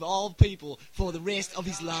hearts of all people for the rest of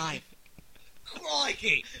his life.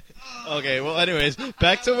 Crikey! Okay, well, anyways,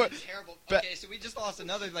 back to what. Terrible. Okay, so we just lost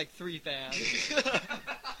another like 3 fans.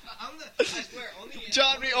 I swear,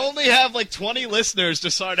 John, we only have like 20 listeners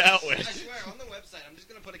to start out with. I swear, on the website, I'm just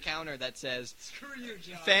gonna put a counter that says "Screw you,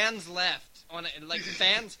 John." Fans left on it, like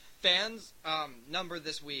fans number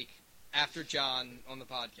this week after John on the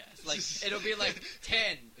podcast. Like it'll be like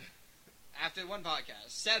 10 after one podcast,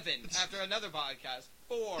 7 after another podcast,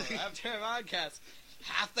 4 after a podcast.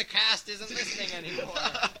 Half the cast isn't listening anymore.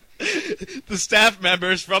 The staff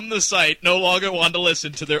members from the site no longer want to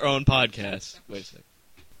listen to their own podcasts. Wait a sec.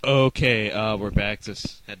 Okay, we're back.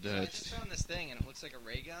 Just had So I to. just found this thing, and it looks like a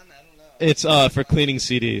ray gun. I don't know. It's for cleaning I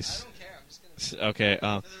CDs. don't care. I'm just gonna. Okay.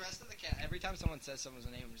 For the rest of the cat, every time someone says someone's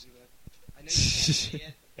name, I'm just gonna be like, I know you can't see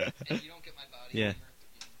it, and you don't get my body. Yeah.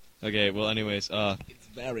 Okay. Well, anyways. It's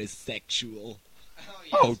very sexual.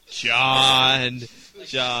 Oh, John.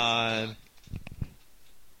 John.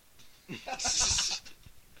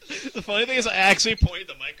 The funny thing is, I actually pointed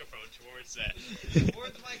the microphone towards that.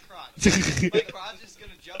 Towards my crotch. My crotch is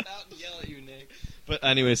gonna jump out and yell at you, Nick. But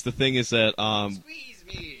anyways, the thing is that Squeeze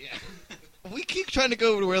me. we keep trying to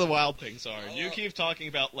go to where the wild things are. Oh. You keep talking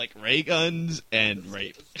about like ray guns and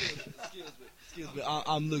rape. Excuse me.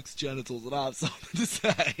 I'm Luke's genitals, and I have something to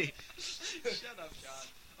say. Shut up, John.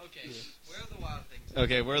 Okay, where are the wild things?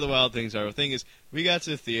 Okay, where the wild things are. The thing is, we got to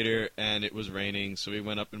the theater and it was raining, so we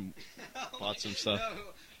went up and bought some stuff. No, I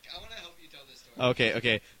want to help you tell this story.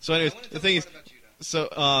 Okay. So anyways, I wanna the tell thing the is, part about you,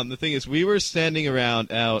 though. the thing is, we were standing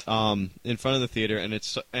around out in front of the theater, and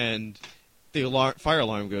the fire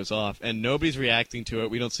alarm goes off, and nobody's reacting to it.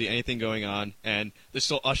 We don't see anything going on, and they're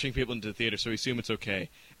still ushering people into the theater, so we assume it's okay.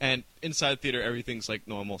 And inside the theater, everything's like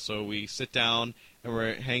normal. So we sit down and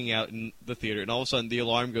we're hanging out in the theater, and all of a sudden the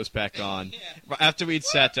alarm goes back on after we'd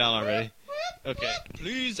sat down already. Okay.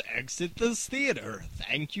 Please exit this theater.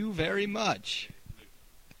 Thank you very much.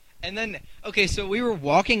 And then, okay, so we were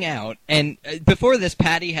walking out, and before this,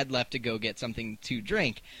 Patty had left to go get something to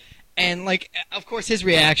drink. And, like, of course, his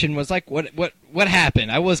reaction was like, what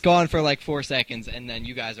happened? I was gone for, like, 4 seconds, and then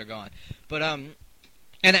you guys are gone. But, and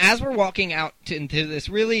as we're walking out into this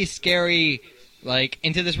really scary, like,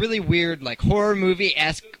 into this really weird, like, horror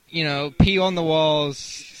movie-esque, you know, pee on the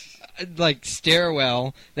walls, like,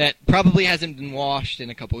 stairwell that probably hasn't been washed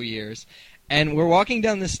in a couple years. And we're walking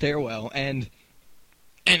down this stairwell, and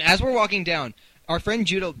as we're walking down, our friend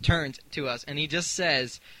Judah turns to us, and he just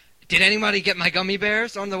says, "Did anybody get my gummy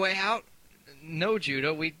bears on the way out?" "No,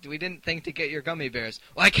 Judah, we didn't think to get your gummy bears."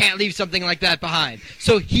 "Well, I can't leave something like that behind."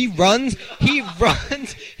 So he runs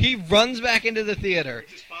back into the theater,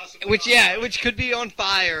 which could be on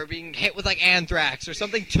fire, being hit with like anthrax or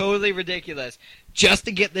something totally ridiculous, just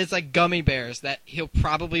to get this like gummy bears that he'll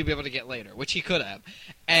probably be able to get later, which he could have.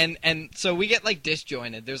 And so we get like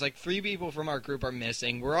disjointed. There's like 3 people from our group are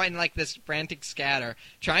missing. We're all in like this frantic scatter,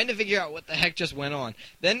 trying to figure out what the heck just went on.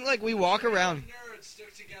 Then like we walk around. Nerds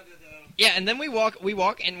stick together, though. Yeah, and then we walk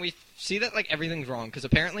and we see that like everything's wrong, because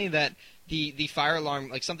apparently that the fire alarm,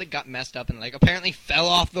 like something got messed up and like apparently fell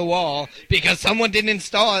off the wall because someone didn't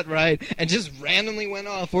install it right and just randomly went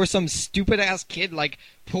off, or some stupid ass kid like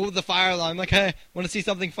pulled the fire alarm like, "Hey, want to see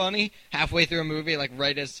something funny?" halfway through a movie, like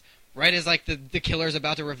right as like the killer's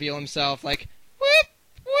about to reveal himself, like, "Whoop,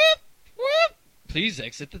 whoop, whoop, please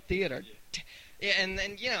exit the theater." Yeah, and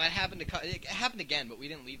then, you know, it happened again, but we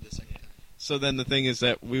didn't leave the second time. So then the thing is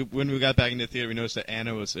that when we got back into the theater, we noticed that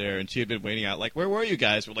Anna was there, and she had been waiting out. Like, "Where were you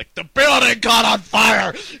guys?" We're like, "The building caught on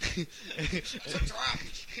fire!"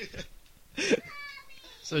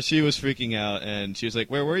 So she was freaking out, and she was like,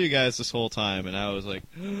 "Where were you guys this whole time?" And I was like,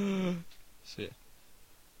 so, yeah.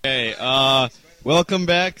 Okay, welcome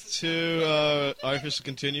back to Artificial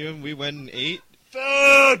Continuum. We went and ate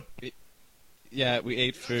food! Yeah, we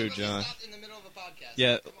ate food, John. In the middle of a podcast.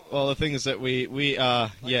 Yeah, well, the thing is that we My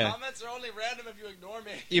yeah. comments are only random if you ignore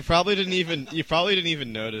me. You probably didn't even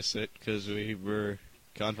notice it because we were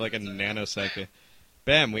gone for like a nanosecond.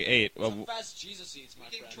 Bam, we ate. Well, Well, fast Jesus eats, my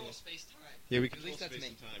We can friend. control space-time. yeah, we At least that's me.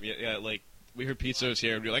 time. Yeah, like we heard pizza was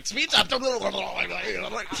here, and we were like, "Speed's up!" How do you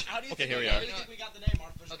Okay, here we how are. do you think we got the name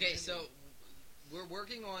Artificial Okay, Continuum? so we're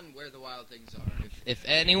working on where the wild things are. If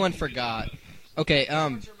anyone forgot. Okay,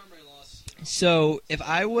 Short-term memory loss. So if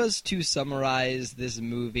I was to summarize this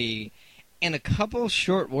movie in a couple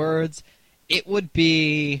short words, it would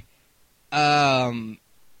be Not.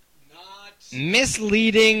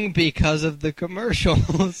 misleading because of the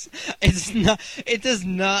commercials. It does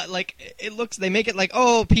not, like, it looks, they make it like,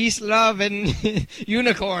 oh, peace, love, and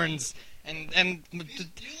unicorns, and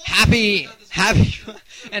happy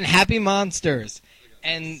and happy monsters.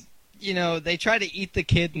 And, you know, they try to eat the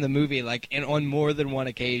kid in the movie, like, on more than one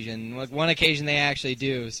occasion. Like, one occasion they actually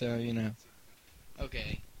do, so, you know.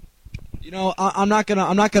 Okay. You know, I'm not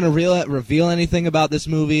gonna reveal anything about this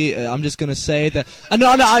movie. I'm just gonna say that.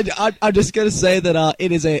 I'm just gonna say that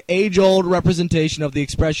it is a age-old representation of the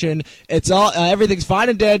expression. It's all everything's fine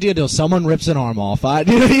and dandy until someone rips an arm off.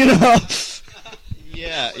 You know.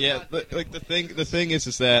 Yeah. But, like the thing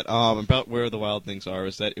is that about where the wild things are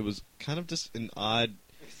is that it was kind of just an odd.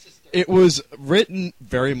 It was written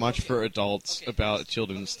very much for adults about a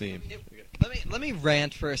children's theme. Let me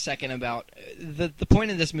rant for a second about the point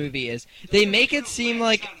of this movie is they make it seem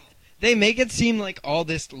like they make it seem like all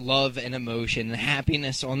this love and emotion and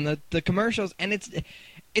happiness on the commercials, and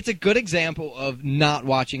it's a good example of not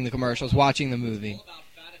watching the commercials, watching the movie.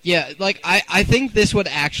 Yeah, like, I think this would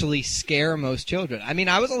actually scare most children. I mean,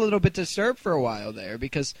 I was a little bit disturbed for a while there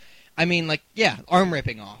because, I mean, like, yeah, arm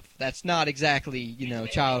ripping off. That's not exactly,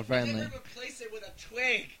 child-friendly. They replace it with a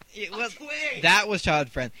twig. That was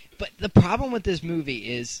child-friendly. But the problem with this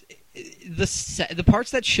movie is the parts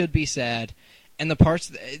that should be sad and the parts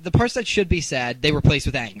that should be sad, they replace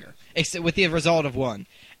with anger, except with the result of one.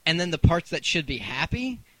 And then the parts that should be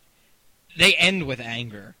happy, they end with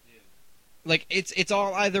anger. Like, it's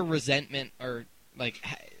all either resentment or, like,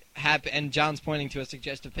 happy. And John's pointing to a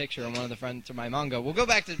suggestive picture on one of the fronts of my manga. We'll go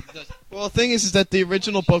back to the... Well, the thing is that the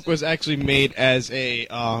original book was actually made as a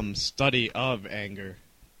study of anger.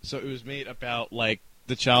 So it was made about, like,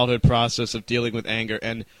 the childhood process of dealing with anger.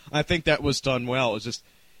 And I think that was done well. It was just,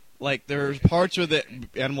 like, there's parts where the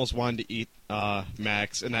animals wanted to eat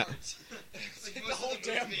Max, and that... the whole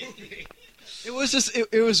damn movie. It was just,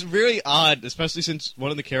 it was really odd, especially since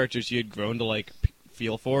one of the characters you had grown to, like,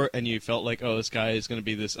 feel for, and you felt like, oh, this guy is going to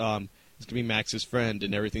be this, he's going to be Max's friend,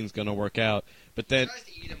 and everything's going to work out. But then... He tries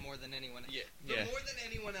to eat him more than anyone else. Yeah. More than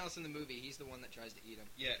anyone else in the movie, he's the one that tries to eat him.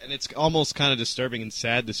 Yeah, and it's almost kind of disturbing and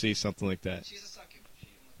sad to see something like that. She's a succubus.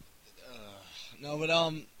 No, but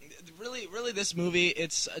really, this movie,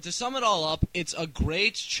 it's to sum it all up, it's a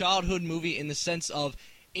great childhood movie in the sense of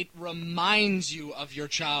it reminds you of your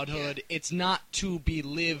childhood. Yeah. It's not to be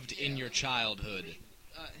lived in your childhood.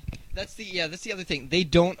 That's the other thing. They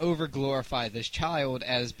don't over-glorify this child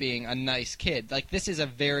as being a nice kid. Like, this is a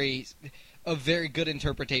very good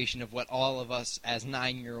interpretation of what all of us as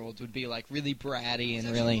 9-year-olds would be like, really bratty and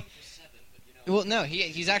really... Well, no,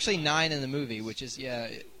 he's actually 9 in the movie, which is, yeah...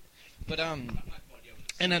 But,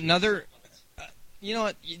 and another... you know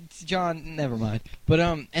what, John, never mind. But,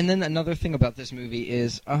 and then another thing about this movie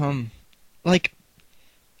is, like,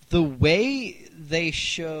 the way they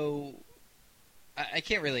show... I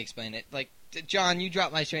can't really explain it. Like, John, you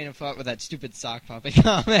dropped my train of thought with that stupid sock popping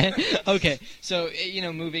comment. Okay, so,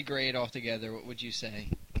 movie grade altogether, what would you say?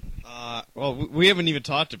 Well, we haven't even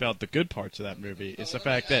talked about the good parts of that movie. It's the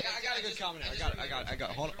fact that... I got a good comment. I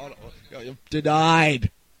got Hold on.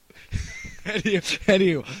 Denied.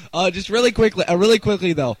 Anywho, just really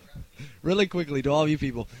quickly though, to all of you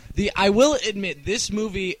people, I will admit this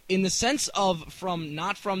movie, in the sense of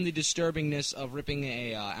not from the disturbingness of ripping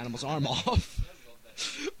a animal's arm off,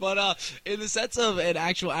 but in the sense of an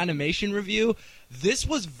actual animation review, this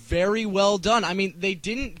was very well done. I mean, they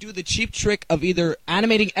didn't do the cheap trick of either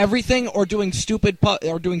animating everything or doing stupid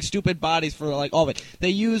bodies for like all of it.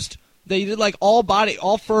 They did like all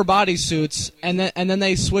fur bodysuits, and then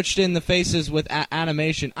they switched in the faces with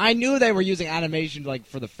animation. I knew they were using animation like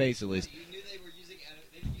for the face at least. You knew they were using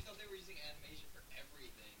you thought they were using animation for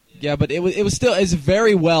everything. Yeah, but it was still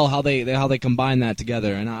very well how they combined that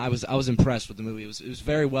together, and I was impressed with the movie. It was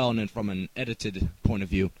very well, and from an edited point of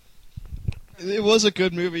view. It was a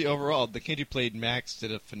good movie overall. The kid who played Max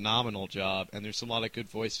did a phenomenal job, and there's a lot of good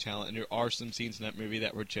voice talent, and there are some scenes in that movie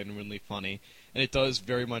that were genuinely funny. And it does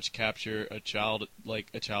very much capture a childhood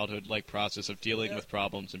process of dealing with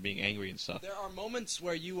problems and being angry and stuff. There are moments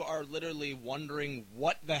where you are literally wondering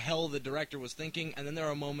what the hell the director was thinking, and then there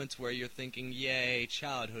are moments where you're thinking, "Yay,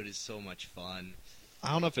 childhood is so much fun."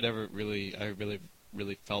 I don't know if I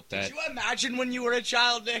really felt that. Did you imagine when you were a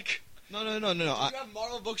child, Nick? No. Did you have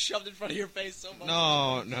Marvel books shoved in front of your face so much?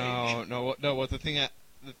 No. What the thing I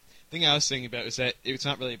was thinking about is that it's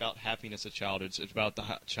not really about happiness of childhood. It's about the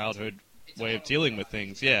childhood way of dealing with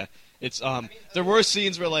things. Yeah, it's there were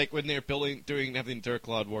scenes where like when they're having the Dirt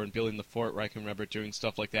Cloud War and building the fort, where I can remember doing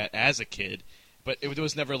stuff like that as a kid. But it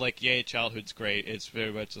was never like, yay, childhood's great. It's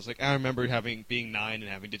very much just like I remember being 9 and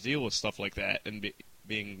having to deal with stuff like that and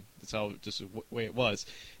being that's how just the way it was.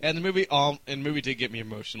 And the movie did get me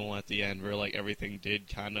emotional at the end, where like everything did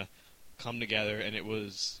kind of come together, and it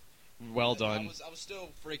was well done. I was still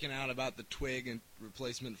freaking out about the twig and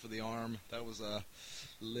replacement for the arm. That was a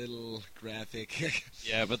little graphic.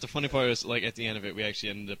 Yeah, but the funny part is, like, at the end of it, we actually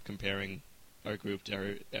ended up comparing our group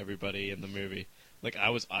to everybody in the movie. Like, I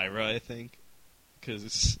was Ira, I think,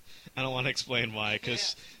 because I don't want to explain why,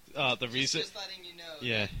 because the reason... Just letting you know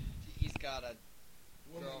yeah. that he's got a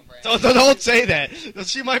girlfriend. Don't say that!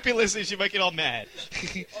 She might be listening, she might get all mad.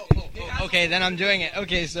 Okay, then I'm doing it.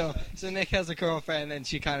 Okay, so Nick has a girlfriend, and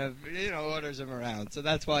she kind of, orders him around. So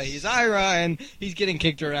that's why he's Ira, and he's getting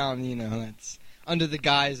kicked around, that's under the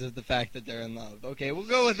guise of the fact that they're in love. Okay, we'll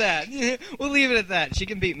go with that. We'll leave it at that. She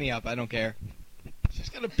can beat me up. I don't care. She's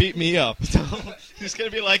gonna beat me up. She's gonna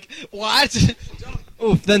be like, what?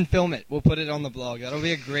 Oof, then film it. We'll put it on the blog. That'll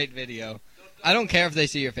be a great video. I don't care if they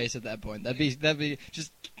see your face at that point. That'd be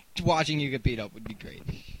just watching you get beat up would be great.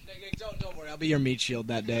 Don't worry, I'll be your meat shield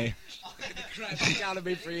that day. The crap's gotta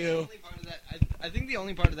be for you. I think the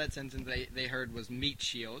only part of that sentence they heard was meat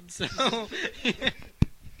shield. So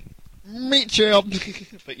Meat shield.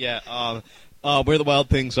 But yeah, Where the Wild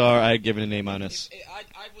Things Are, I'd give it an A-.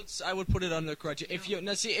 I would put it under correction. If you're an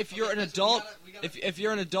adult, if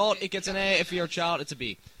you're an adult, it gets an A. If you're a child, it's a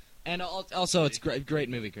B. And also, it's great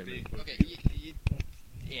movie, Kirby. okay,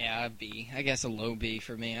 yeah, a B. I guess a low B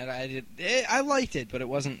for me. I liked it, but it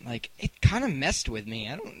wasn't like it kind of messed with me.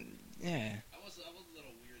 I don't. Yeah. I was a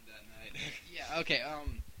little weird that night. Yeah. Okay.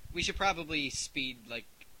 We should probably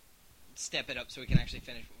step it up so we can actually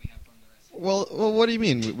finish what we have from the rest. Well, what do you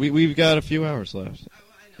mean? We've got a few hours left.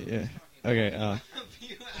 I know. Yeah. Okay. A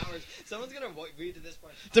few hours. Someone's gonna read to this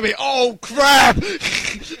part. To be. Oh crap!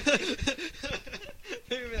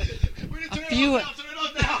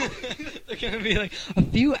 They're gonna be like a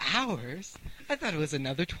few hours. I thought it was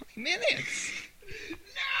another 20 minutes.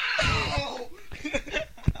 No!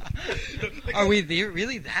 Are we there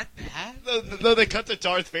really that bad? No, they cut to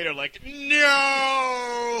Darth Vader like,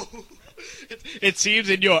 no! It seems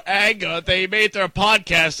in your anger they made their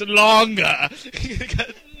podcast longer.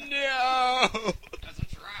 No! That's a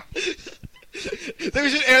trap. They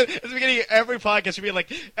should, at the beginning of every podcast, should be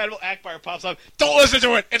like, Admiral Akbar pops up, don't listen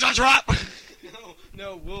to it, it's a trap!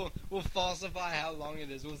 No, we'll falsify how long it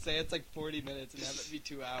is. We'll say it's like 40 minutes and have it be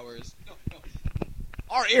 2 hours. No.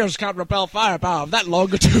 Our ears can't repel firepower of that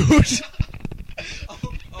longitude.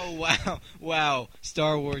 Wow.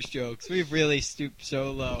 Star Wars jokes. We've really stooped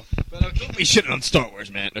so low. But okay. We shitting on Star Wars,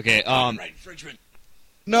 man. Okay, Right, infringement.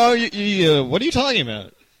 No, you what are you talking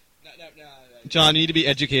about? No. John, you need to be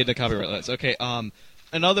educated on copyright laws. Okay,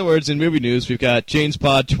 in other words, in movie news, we've got James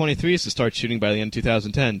Bond 23 is to start shooting by the end of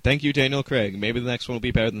 2010. Thank you, Daniel Craig. Maybe the next one will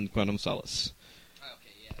be better than Quantum of Solace.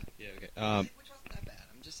 Okay, yeah. Yeah, okay. Which wasn't that bad.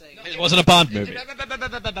 I'm just saying. It wasn't a Bond movie.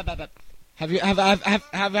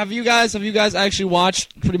 Have you guys actually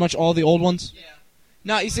watched pretty much all the old ones? Yeah.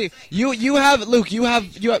 Now you see, you have Luke, you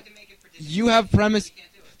have premise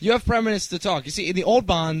to talk. You see, in the old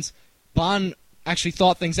Bonds, Bond actually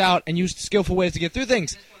thought things out and used skillful ways to get through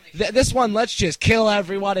things. This one, let's just kill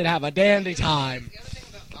everyone and have a dandy time. The other thing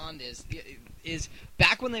about Bond is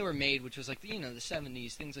back when they were made, which was like the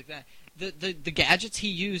 70s, things like that. The gadgets he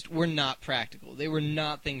used were not practical. They were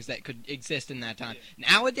not things that could exist in that time.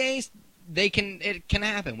 Yeah. Nowadays, it can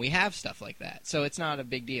happen. We have stuff like that, so it's not a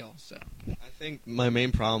big deal. So I think my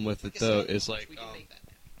main problem with it though is like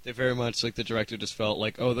they very much like the director just felt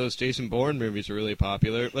like, oh, those Jason Bourne movies are really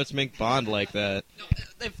popular. Let's make Bond like that. No,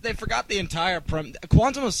 they forgot the entire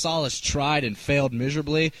Quantum of Solace tried and failed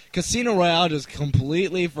miserably. Casino Royale just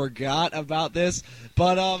completely forgot about this.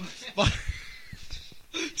 But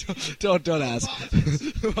don't ask.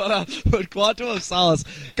 But Quantum of Solace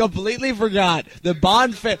completely forgot that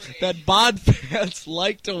Bond fans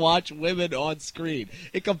like to watch women on screen.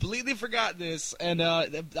 It completely forgot this, and I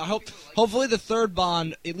hopefully the third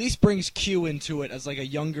Bond at least brings Q into it as like a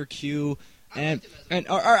younger Q,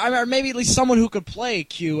 or maybe at least someone who could play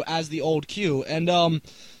Q as the old Q, and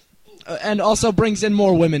also brings in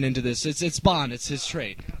more women into this. It's Bond. It's his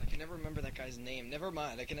trait. God, I can never remember that guy's name. Never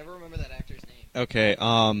mind. I can never remember that actor's name. Okay,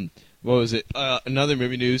 what was it? Another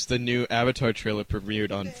movie news, the new Avatar trailer premiered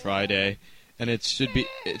on Friday, and it should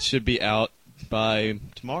be out by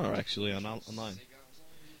tomorrow, actually, online.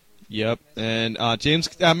 Yep, and James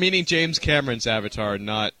Cameron's Avatar,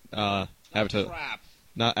 not Avatar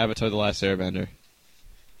The Last Airbender.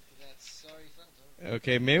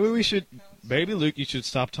 Okay, maybe Luke, you should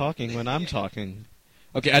stop talking when I'm talking.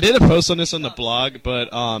 Okay, I did a post on this on the blog,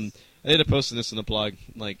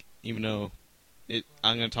 like, even though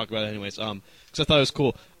I'm going to talk about it anyways, because I thought it was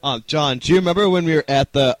cool. John, do you remember when we were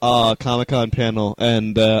at the Comic-Con panel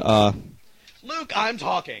and Luke, I'm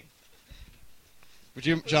talking. Would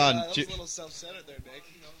you, John? That was a little self-centered there, Nick.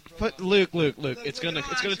 But Luke, it's gonna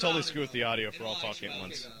totally screw with the audio if we're all talking at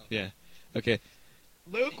once. Yeah. Okay.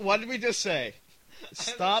 Luke, what did we just say?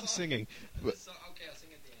 Stop singing. Okay, I'll sing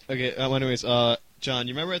at the end. Okay. Anyways, John,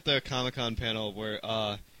 you remember at the Comic-Con panel where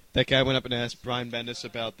that guy went up and asked Brian Bendis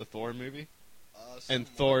about the Thor movie? And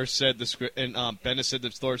Thor said the script, and Bendis said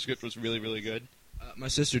the Thor script was really, really good. My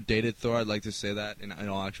sister dated Thor. I'd like to say that in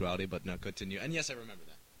all actuality, but no, continue. And yes, I remember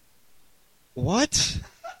that. What?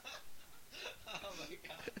 Oh my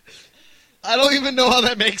god. I don't even know how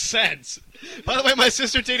that makes sense. By the way, my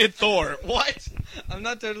sister dated Thor. What? I'm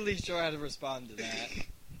not totally sure how to respond to that.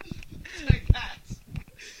 Like that.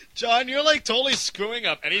 John, you're like totally screwing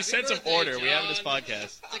up any Happy sense of birthday, order we have in this John. podcast.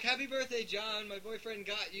 It's like, happy birthday, John. My boyfriend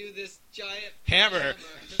got you this giant Hammer.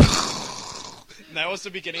 And that was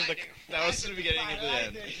the beginning of the. That was the beginning of the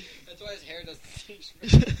end. That's why his hair doesn't.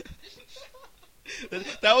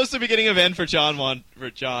 That was the beginning of end for John.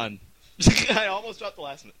 I almost dropped the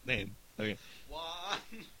last name. Okay.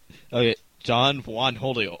 Okay, John Juan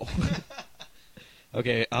Holio.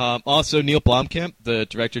 Okay. Also, Neil Blomkamp, the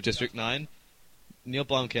director of District 9. Neil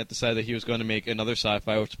Blomkamp decided that he was going to make another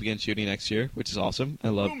sci-fi, which begins shooting next year, which is awesome. I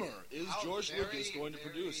love. Rumor is George Lucas going to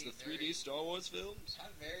produce the 3D Star Wars films?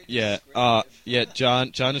 Yeah.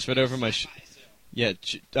 John just read over my.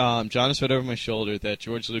 John just read over my shoulder that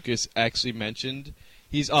George Lucas actually mentioned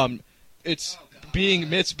it's being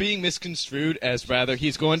misconstrued as rather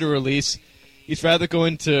he's going to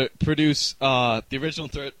produce the original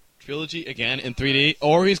trilogy again in 3D,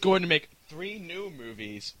 or he's going to make 3 new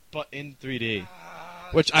movies but in 3D,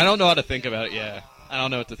 which I don't know how to think about. Yeah, I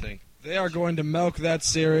don't know what to think. They are going to milk that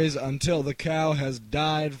series until the cow has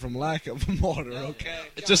died from lack of water. Okay.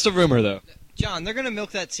 It's just a rumor, though. John, they're going to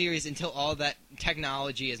milk that series until all that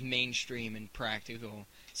technology is mainstream and practical.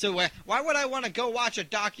 So why would I want to go watch a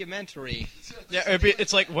documentary? Yeah,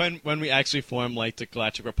 it's like when we actually form like the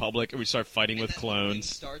Galactic Republic and we start fighting with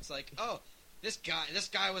clones. It starts like, oh, this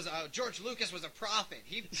guy was George Lucas was a prophet.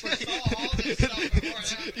 He foresaw all this stuff before it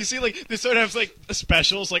happened. You see, like they sort of have like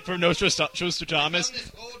specials, like from Nostradamus.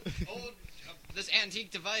 This old this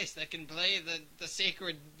antique device that can play the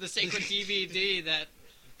sacred DVD, that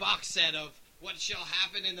box set of what shall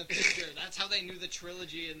happen in the future. That's how they knew the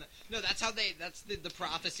trilogy, and that's the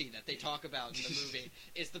prophecy that they talk about in the movie.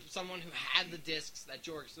 Is someone who had the discs that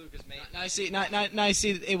George Lucas made. Now I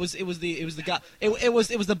see. It was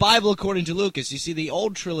the Bible according to Lucas. You see, the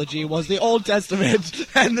old trilogy was the Old Testament,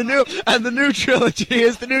 and the new trilogy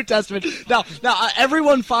is the New Testament. Now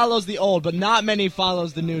everyone follows the Old, but not many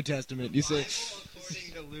follows the New Testament. You see.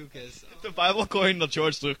 According to Lucas. The Bible according to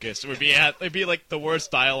George Lucas it'd be like the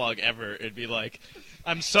worst dialogue ever. It'd be like,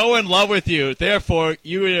 "I'm so in love with you, therefore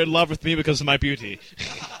you are in love with me because of my beauty."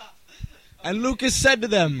 And Lucas said to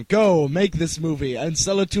them, "Go make this movie and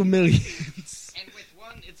sell it to millions."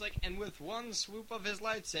 And with one swoop of his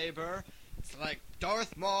lightsaber, it's like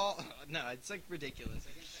Darth Maul. No, it's like ridiculous.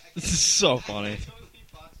 This is so funny.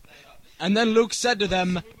 And then Luke said to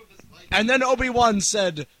them, and then Obi-Wan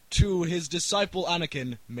said to his disciple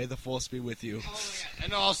Anakin, "May the Force be with you." Oh, yeah.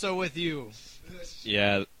 And also with you.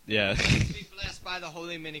 Yeah. Be blessed by the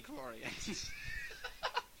holy midi-chlorians.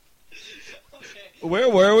 Okay. Where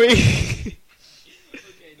were we? Okay,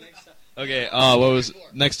 next up. Okay. What was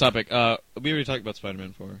next topic? We already talked about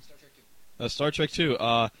Spider-Man 4. Star Trek 2.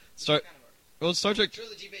 Star Trek.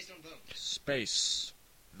 Trilogy based on Boom. Space.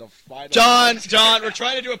 The final. John, we're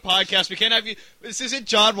trying to do a podcast. We can't have you. This isn't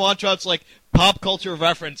John Wantrout's like pop culture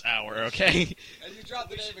reference hour, okay? And you dropped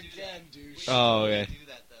the name again, douche. Oh, okay. Do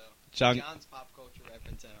that though. John's pop culture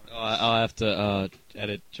reference hour. I'll have to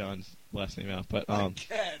edit John's last name out, but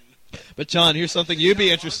Again. But John, here's something you'd be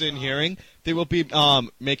interested in hearing. They will be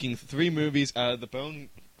making 3 movies out of the Bone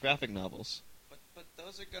graphic novels. But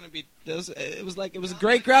those are gonna be It was a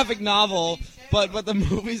great graphic novel, but the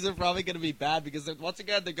movies are probably gonna be bad because once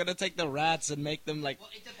again they're gonna take the rats and make them like. Well,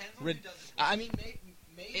 it depends on who does it. I mean,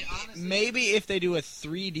 maybe if they do a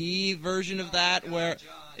 3D version of that, where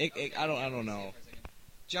I don't know.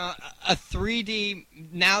 John, a 3D.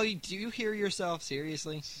 Now, do you hear yourself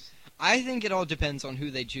seriously? I think it all depends on who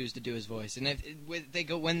they choose to do his voice, and when they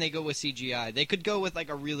go with CGI, they could go with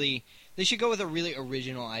They should go with a really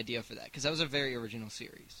original idea for that, because that was a very original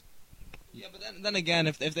series. Yeah, but then again,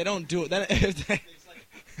 if they don't do it, then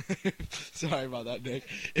sorry about that, Nick.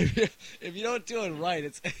 If you don't do it right,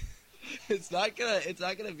 it's not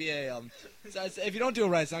gonna be a if you don't do it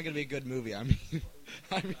right, it's not gonna be a good movie. I mean.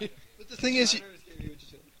 But the thing is,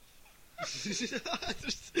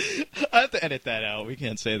 I have to edit that out. We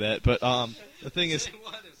can't say that. But the thing is,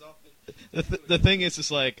 the thing is,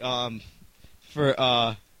 it's like for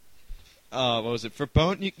what was it for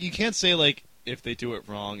Bone? You can't say like if they do it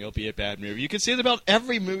wrong, it'll be a bad movie. You can say it about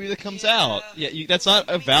every movie that comes out. Yeah, that's not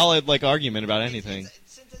a valid like argument about anything.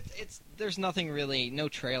 There's nothing really, no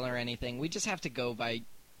trailer or anything. We just have to go by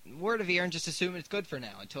word of ear and just assume it's good for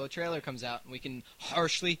now until a trailer comes out and we can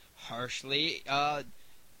harshly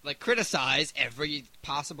criticize every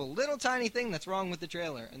possible little tiny thing that's wrong with the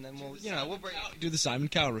trailer, and then we'll do the Simon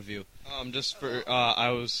Cowell review. Just for I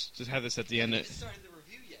was just have this at the end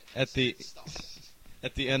at the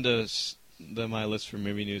end of my list for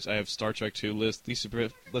movie news. I have Star Trek 2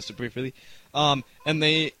 listed briefly, and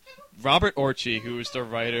Robert Orci, who was the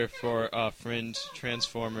writer for Fringe,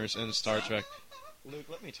 Transformers, and Star Trek. Luke,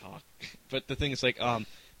 let me talk. But the thing is, like,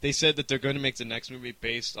 they said that they're going to make the next movie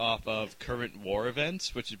based off of current war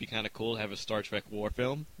events, which would be kind of cool to have a Star Trek war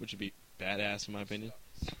film, which would be badass in my opinion.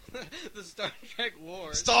 The Star Trek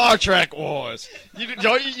Wars. Star Trek Wars! You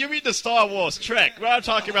mean the Star Wars Trek. We're not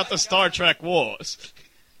talking about the Star Trek Wars.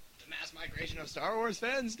 The mass migration of Star Wars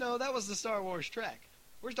fans? No, that was the Star Wars Trek.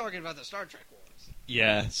 We're talking about the Star Trek Wars.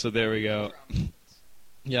 Yeah, so there we go.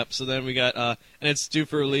 Yep, so then we got, and it's due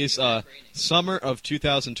for release, summer of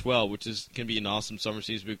 2012, which is going to be an awesome summer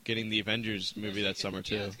season. We're getting the Avengers movie that summer,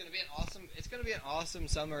 too. Yeah, it's going to be an awesome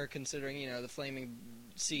summer considering, you know, the flaming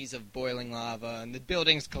seas of boiling lava and the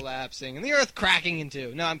buildings collapsing and the earth cracking in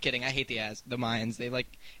two. No, I'm kidding. I hate the Mayans.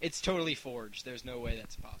 It's totally forged. There's no way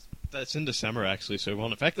that's possible. That's in December, actually, so it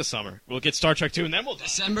won't affect the summer. We'll get Star Trek 2, and then we'll...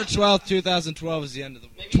 December 12th, 2012 is the end of the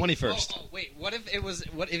world. 21st. Wait, what if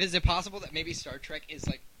is it possible that maybe Star Trek is,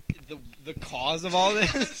 like, the cause of all this?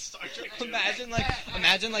 Star Trek 2. Imagine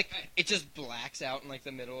it just blacks out in like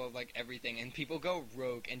the middle of like everything, and people go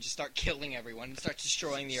rogue and just start killing everyone and start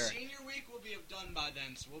destroying the earth. Senior week will be done by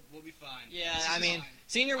then, so we'll be fine. Yeah, I mean,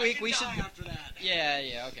 senior week we should. After that.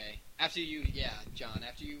 Yeah, okay. After you, John.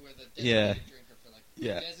 After you were the designated drinker for like.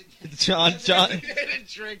 Yeah. John. Designated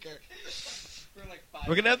drinker. For like 5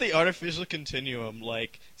 We're going to have the artificial continuum,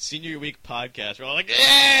 like, senior week podcast. We're all like,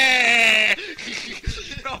 yeah!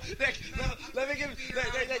 No, Nick, let me give you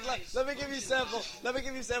a sample. Let me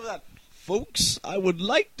give you a sample of that. Folks, I would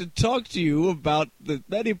like to talk to you about the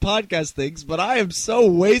many podcast things, but I am so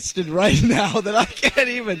wasted right now that I can't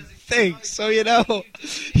even think. So, Nick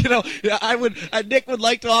would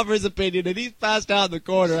like to offer his opinion, and he's passed out in the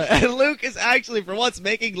corner. And Luke is actually, for once,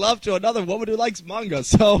 making love to another woman who likes manga.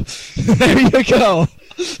 So, there you go.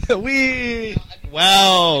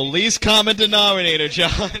 Wow, least common denominator,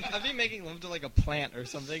 John. I'd be making love to like a plant or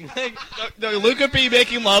something. Like, No, Luke would be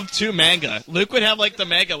making love to manga. Luke would have, like, the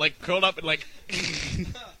manga, like, curled up and, like... and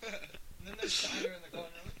then there's Shiner in the corner.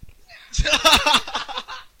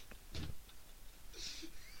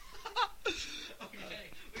 Okay,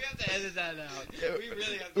 we have to edit that out. We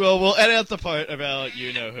really have to. Well, we'll edit out the part about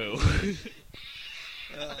you-know-who.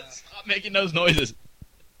 Stop making those noises.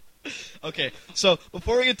 Okay, so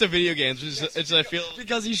before we get to video games, I feel...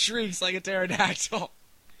 Because he shrieks like a pterodactyl.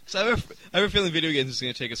 So I have a feeling video games is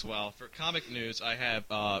going to take us a while. For comic news, I have,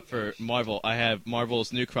 for Marvel, I have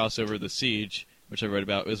Marvel's new crossover, The Siege, which I read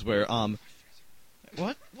about, is where, What?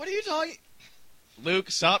 What are you talking...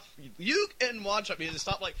 Luke, stop. You and Juan need to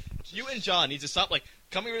stop, like... You and John need to stop, like,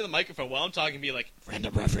 coming over to the microphone while I'm talking and be like,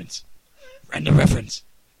 random reference. Random reference.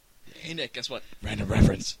 Hey, Nick, guess what? Random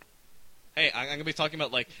reference. Hey, I'm gonna be talking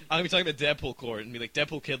about Deadpool core and be like,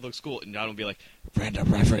 Deadpool kid looks cool, and John will be like, random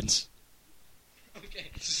reference. Okay.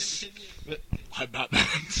 I'm Batman.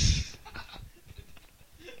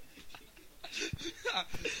 You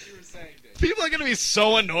were saying, dude. People are gonna be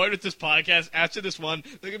so annoyed with this podcast after this one.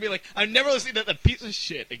 They're gonna be like, I'm never listening to that piece of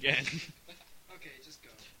shit again. Okay, just go.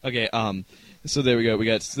 Okay, so there we go. We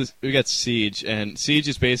got Siege, and Siege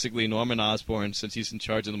is basically Norman Osborn, since he's in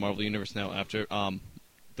charge of the Marvel Universe now after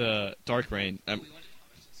the Dark Reign.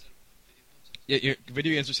 Yeah, your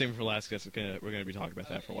video games are saving for last, because we're gonna be talking about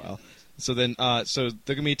that for a while. So then, so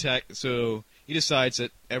they're gonna be so he decides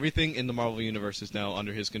that everything in the Marvel Universe is now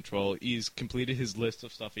under his control. He's completed his list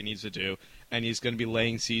of stuff he needs to do, and he's gonna be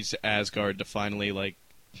laying siege to Asgard to finally, like,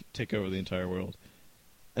 take over the entire world.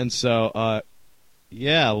 And so,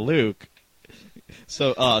 yeah, Luke.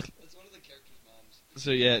 So, That's one of the characters' moms.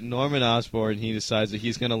 So yeah, Norman Osborn, he decides that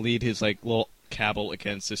he's gonna lead his, like, little cabal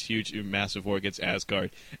against this huge, massive war against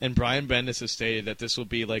Asgard. And Brian Bendis has stated that this will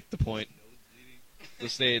be, like, the point. They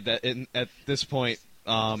stated that at this point,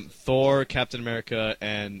 Thor, Captain America,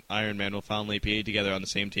 and Iron Man will finally be together on the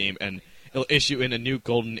same team, and it'll issue in a new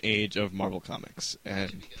golden age of Marvel Comics.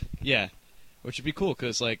 And yeah, which would be cool,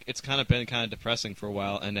 because, like, it's kind of been kind of depressing for a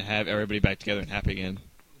while, and to have everybody back together and happy again.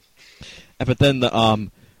 But then the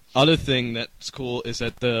other thing that's cool is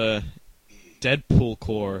that the Deadpool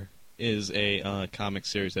Corps is a comic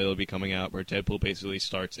series that will be coming out where Deadpool basically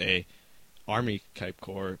starts a army type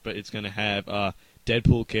corps, but it's going to have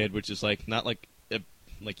Deadpool Kid, which is like not like a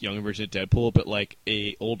younger version of Deadpool, but like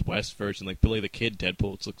a Old West version, like Billy the Kid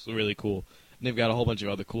Deadpool. It looks really cool. And they've got a whole bunch of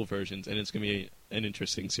other cool versions, and it's going to be an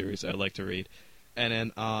interesting series that I'd like to read. And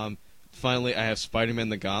then finally, I have Spider-Man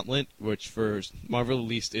the Gauntlet, which for Marvel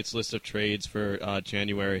released its list of trades for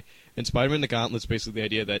January. And Spider-Man the Gauntlet's basically the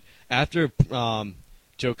idea that after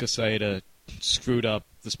Joe Quesada screwed up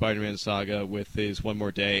the Spider-Man saga with his One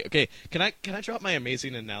More Day. Okay, can I drop my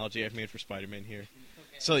amazing analogy I've made for Spider-Man here?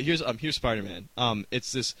 Okay. So here's Spider-Man.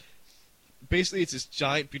 It's this basically it's this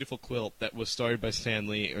giant, beautiful quilt that was started by Stan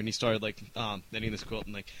Lee, and he started knitting this quilt,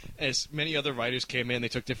 and as many other writers came in, they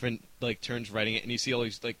took different turns writing it, and you see all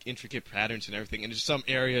these intricate patterns and everything. And there's some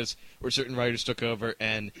areas where certain writers took over,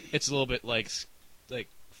 and it's a little bit like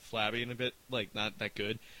flabby and a bit not that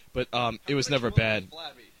good, but it was never bad.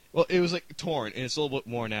 Well, it was torn, and it's a little bit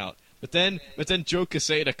worn out. But then Joe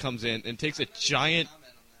Quesada comes in and takes a giant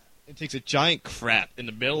crap in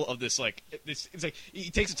the middle of this he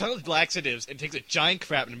takes a ton of laxatives and takes a giant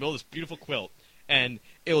crap in the middle of this beautiful quilt, and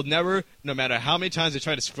it will never, no matter how many times they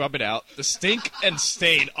try to scrub it out, the stink and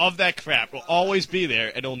stain of that crap will always be there,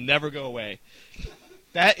 and it'll never go away.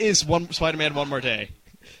 That is Spider-Man One More Day.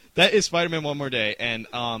 That is Spider-Man One More Day, and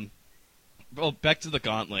well, back to the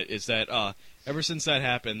Gauntlet is that ever since that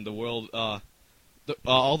happened, the world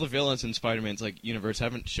all the villains in Spider-Man's universe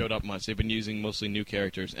haven't showed up much. They've been using mostly new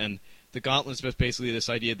characters, and the Gauntlet's basically this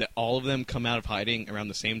idea that all of them come out of hiding around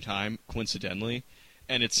the same time, coincidentally,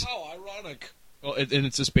 and it's ironic. Well, and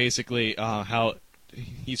it's just basically how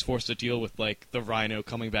he's forced to deal with the Rhino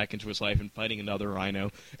coming back into his life and fighting another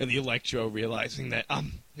Rhino, and the Electro realizing that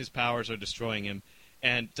his powers are destroying him,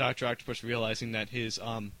 and Dr. Octopus realizing that his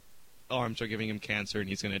arms are giving him cancer and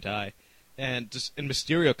he's going to die. And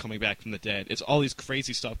Mysterio coming back from the dead. It's all these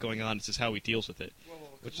crazy stuff going on. It's just how he deals with it.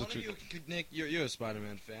 Nick, you're a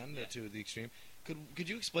Spider-Man fan to the extreme. Could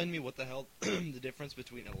you explain to me what the hell the difference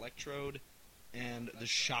between Electrode and the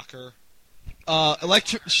Shocker?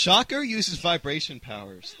 Shocker uses vibration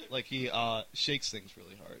powers. He shakes things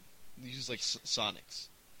really hard. He uses sonics.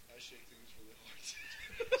 I shake things really hard.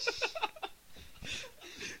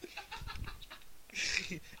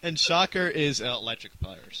 And Shocker is electric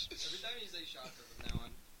powers. Every time you say Shocker from now on.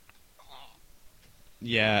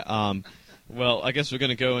 Yeah, well, I guess we're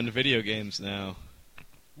gonna go into video games now.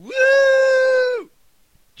 Woo!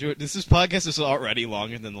 This podcast is already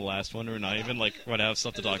longer than the last one. We're not even run out of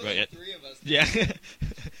stuff to talk about yet. Three of us. Yeah. Here, let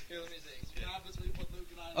me see.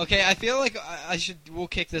 Okay, I feel like we'll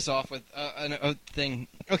kick this off with a thing.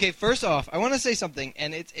 Okay, first off, I want to say something,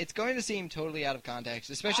 and it's going to seem totally out of context,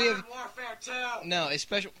 especially if... Warfare 2! No,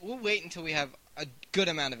 especially... We'll wait until we have a good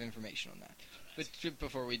amount of information on that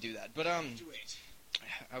before we do that. But,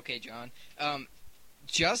 okay, John.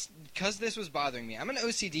 Just because this was bothering me, I'm an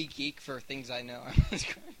OCD geek for things I know.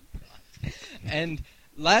 And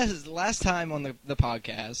last time on the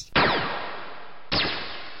podcast...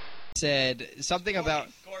 said something about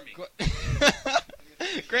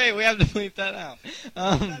Great, we have to bleep that out.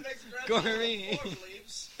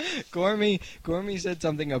 Gormy said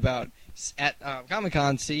something about at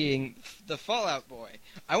Comic-Con seeing the Fallout Boy.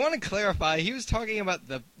 I want to clarify, he was talking about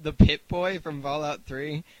the Pit Boy from Fallout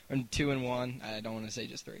 3 and 2 and 1. I don't want to say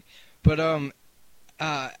just 3. But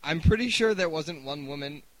I'm pretty sure there wasn't one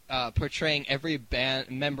woman portraying every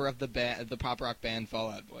member of the pop rock band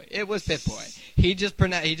Fallout Boy. It was Pit Boy. He just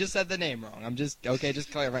said the name wrong. I'm just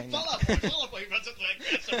clarifying. Fallout Boy runs up like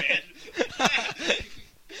that's a man.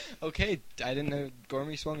 Okay, I didn't know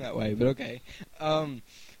Gormy swung that way, but okay.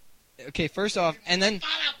 Okay, first off, and then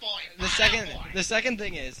the second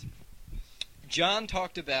thing is, John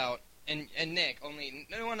talked about and Nick. Only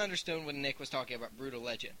no one understood when Nick was talking about Brutal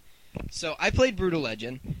Legend. So I played Brutal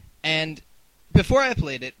Legend, and before I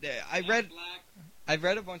played it, I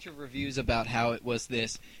read a bunch of reviews about how it was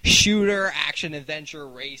this shooter, action, adventure,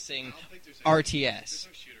 racing RTS. There's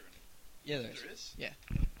no shooter in it. Yeah, there is. There is? Yeah.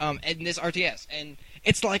 And this RTS, and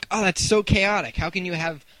it's like, oh, that's so chaotic. How can you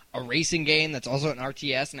have a racing game that's also an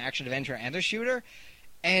RTS, an action adventure, and a shooter?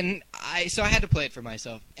 And I had to play it for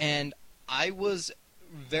myself, and I was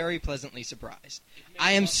very pleasantly surprised.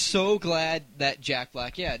 I am so glad that Jack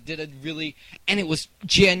Black, did a really, and it was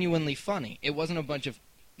genuinely funny. It wasn't a bunch of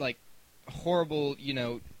horrible,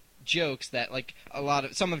 jokes that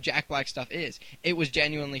some of Jack Black's stuff is. It was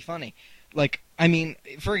genuinely funny.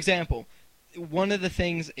 For example, one of the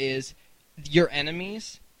things is your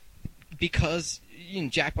enemies, because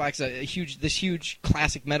Jack Black's this huge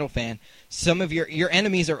classic metal fan. Some of your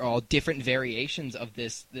enemies are all different variations of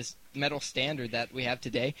this metal standard that we have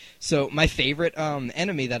today. So my favorite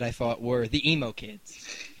enemy that I fought were the emo kids,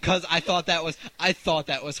 because I thought that was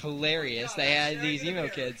hilarious. They had these emo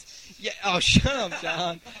kids. Yeah. Oh, shut up,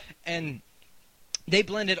 John. And they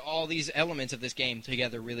blended all these elements of this game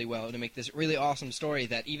together really well to make this really awesome story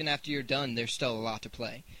that even after you're done, there's still a lot to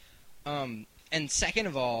play. And second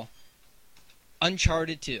of all,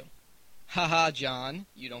 Uncharted 2. Haha, John,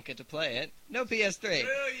 you don't get to play it. No PS3.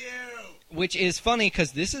 Which is funny,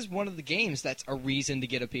 because this is one of the games that's a reason to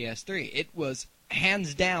get a PS3. It was,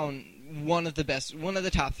 hands down, one of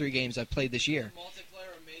the top 3 games I've played this year.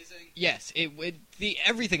 Multiplayer amazing. Yes,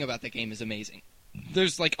 everything about that game is amazing.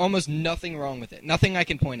 there's like almost nothing wrong with it. Nothing I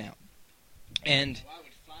can point out. And Well, I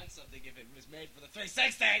would find something if it was made for the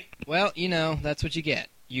 360. well, that's what you get.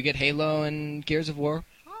 You get Halo and Gears of War.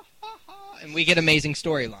 And we get amazing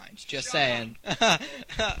storylines. Just saying.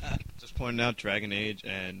 Just pointing out Dragon Age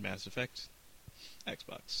and Mass Effect,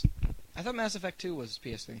 Xbox. I thought Mass Effect 2 was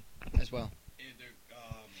PS3 as well.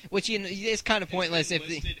 And Which is kind of pointless if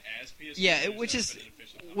the as PS3, yeah, which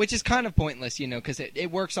is kind of pointless, because it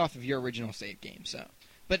works off of your original save game. So,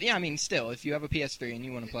 but yeah, I mean, still, if you have a PS3 and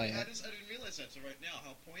you want to play it, I didn't realize that. So right now,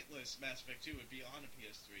 how pointless Mass Effect 2 would be on a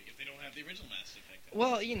PS3 if they don't have the original Mass Effect.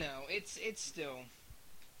 well, it's still,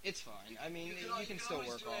 it's fine. I mean, you can still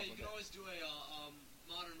work off of You it. can always do a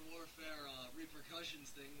Modern Warfare repercussions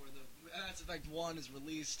thing where the Mass Effect 1 is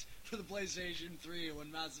released for the PlayStation 3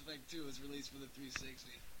 when Mass Effect 2 is released for the 360.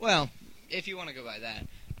 Well, if you want to go by that,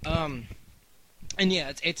 and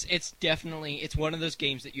yeah, it's definitely one of those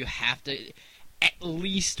games that you have to at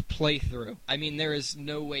least play through. I mean, there is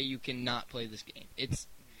no way you can not play this game.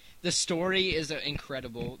 The story is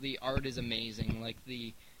incredible. The art is amazing. Like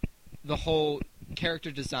the whole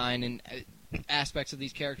character design and aspects of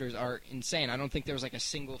these characters are insane. I don't think there was like a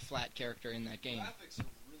single flat character in that game. Graphics are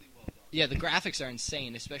really well done. Yeah, the graphics are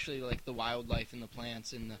insane, especially like the wildlife and the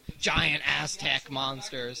plants and the giant Aztec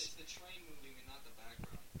monsters. It's the train moving and not the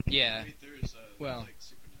background. Yeah. There's Well. like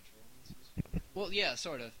supernatural elements. Well, yeah,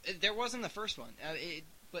 sort of. There wasn't the first one,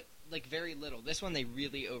 but like very little. This one they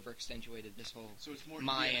really overaccentuated this whole So it's more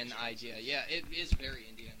Mayan Indiana Jones. idea. Yeah, it is very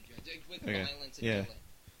Indiana Jones with Okay. violence and Yeah. killing.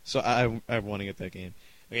 So I want to get that game.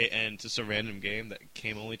 Okay, and just a random game that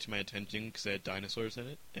came only to my attention because it had dinosaurs in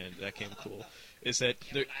it, and that came cool. Is that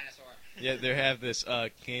Kill a dinosaur. yeah, they have this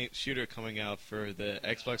game shooter coming out for the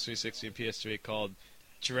Xbox 360 and PS3 called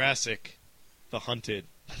Jurassic: The Hunted,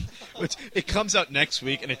 which it comes out next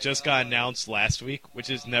week, and it just got announced last week, which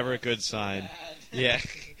is never a good sign. Yeah,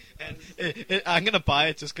 and I'm gonna buy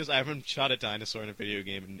it just because I haven't shot a dinosaur in a video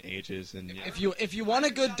game in ages, and yeah. If you want a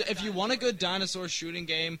good dinosaur shooting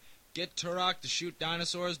game, get Turok to shoot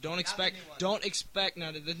dinosaurs. Don't expect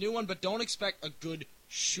the new one, but don't expect a good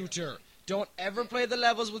shooter. Don't ever play the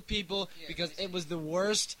levels with people because it was the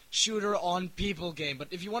worst shooter on people game. But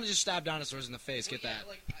if you want to just stab dinosaurs in the face, get that.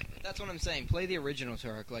 That's what I'm saying. Play the original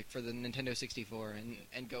Turok, like for the Nintendo 64,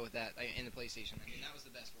 and go with that in the PlayStation. I mean, that was the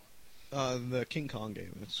best one. The King Kong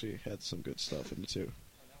game actually had some good stuff in it too.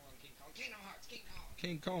 Oh, now we're on King Kong. Kingdom Hearts,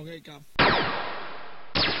 King Kong ain't got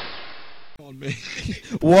on me.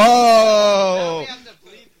 Whoa! We have to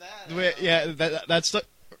bleep that. Wait, yeah, that's the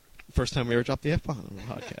first time we ever dropped the F-bomb on the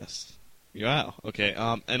podcast. Wow. Okay.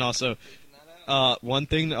 And also, one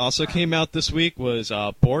thing that also came out this week was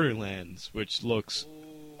Borderlands, which looks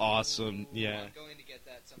awesome. Yeah. I'm going to get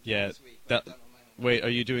that sometime Yeah, this week. that- I've done on my own. Wait, are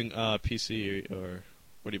you doing PC or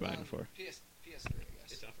what are you buying it for? PS3, I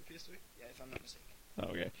guess. out for PS3. Yeah, if I'm not mistaken. Oh,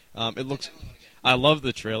 okay. It looks. Definitely wanna get it. I love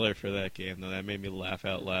the trailer for that game though. That made me laugh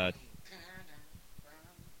out loud.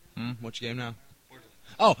 Which game now?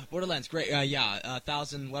 Oh, Borderlands, great. Yeah,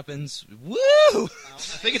 1,000 weapons. Woo! I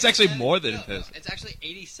think it's actually more than this. It's actually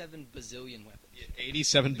 87 bazillion weapons.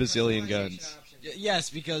 87 bazillion guns.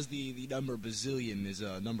 Yes, because the number bazillion is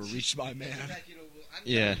a number reached by man.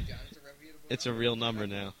 Yeah. It's a real number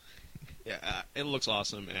now. Yeah, it looks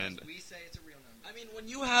awesome, and We say it's a real number. I mean, when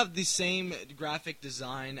you have the same graphic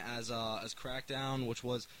design as Crackdown, which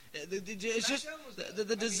was, it's just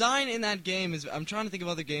the design in that game is. I'm trying to think of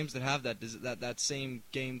other games that have that same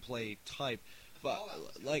gameplay type, but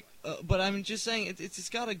but I'm just saying it's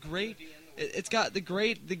got a great. It's got the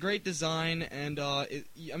great design, and I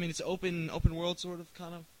mean it's open world sort of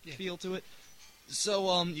kind of feel to it.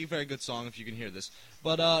 So you very good song if you can hear this,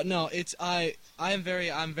 but no, it's I'm very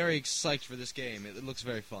psyched for this game. It looks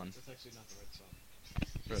very fun. That's actually not the right song.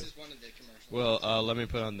 This is one of the commercials. Well, let me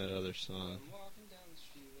put on that other song. I'm walking down the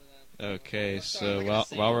street without- Okay, Sorry, so we're gonna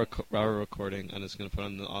sing it. while we're recording, I'm just gonna put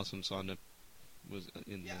on the awesome song that was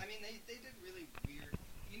in Yeah, there. I mean they did really weird.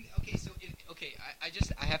 Okay, so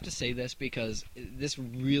I have to say this because this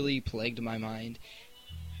really plagued my mind.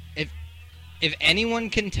 If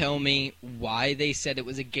anyone can tell me why they said it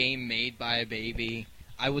was a game made by a baby,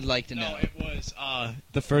 I would like to know. No, it was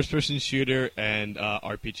the first-person shooter and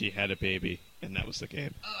RPG had a baby, and that was the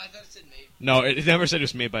game. Oh, I thought it said made. No, it never said it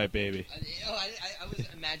was made by a baby. I was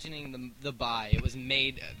imagining the buy. It was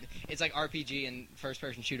made. It's like RPG and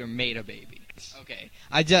first-person shooter made a baby. Okay,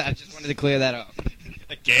 I just wanted to clear that up.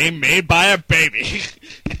 A game made by a baby.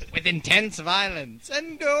 With intense violence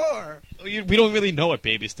and gore. We don't really know what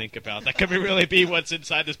babies think about. That could really be what's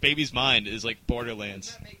inside this baby's mind. Is like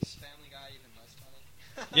Borderlands. That makes Family Guy even less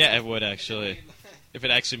funny. Yeah, it would actually. If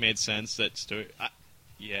it actually made sense, that story.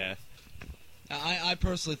 Yeah. I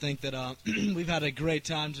personally think that we've had a great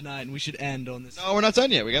time tonight, and we should end on this. No, we're not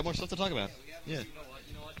done yet. We got more stuff to talk about. Yeah. You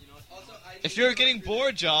know what? Also, If you're getting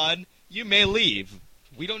bored, John, you may leave.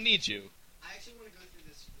 We don't need you. I actually want to go through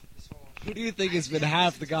this whole. Who do you think has been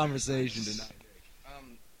half the conversation tonight?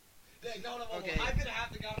 No, okay. I've been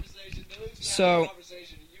half the conversation. So-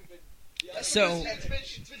 So, It's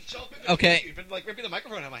been jumping. Okay. You've been like ripping the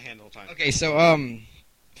microphone out of my hand the whole time. okay, so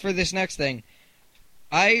for this next thing,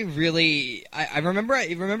 I remember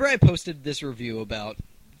I posted this review about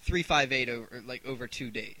 358 over 2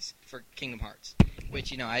 days for Kingdom Hearts,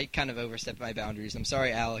 which I kind of overstepped my boundaries. I'm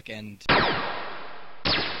sorry, Alec, and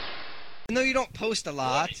even though you don't post a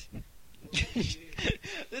lot, this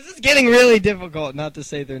is getting really difficult not to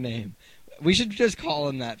say their name. We should just call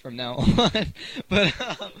him that from now on. But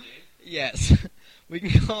yes, we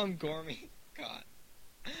can call him Gormy. God.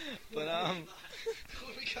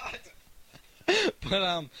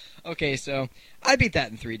 Okay, so I beat that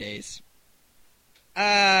in 3 days.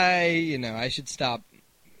 I should stop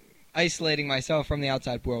isolating myself from the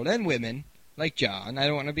outside world and women like John. I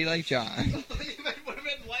don't want to be like John. You meant women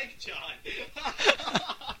like John.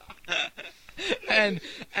 and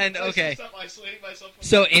okay. Stop isolating myself from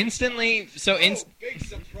So instantly, Big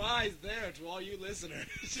surprise there to all you listeners.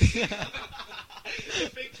 Big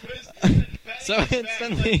twist. So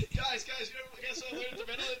instantly- Guys, guess what I learned at the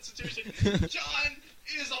mental institution? John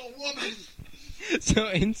is a woman. So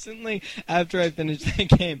instantly after I finished that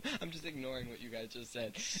game, I'm just ignoring what you guys just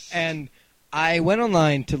said, and I went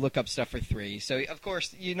online to look up stuff for 3. So of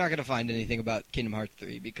course you're not gonna find anything about Kingdom Hearts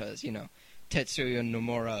 3 because Tetsuya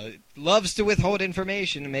Nomura loves to withhold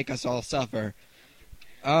information and make us all suffer.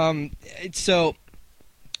 So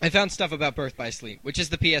I found stuff about Birth by Sleep, which is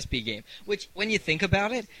the PSP game. Which, when you think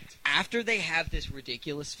about it, after they have this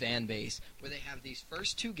ridiculous fan base where they have these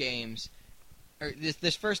first 2 games, or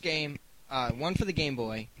this first game, one for the Game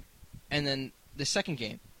Boy, and then the second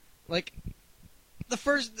game, like the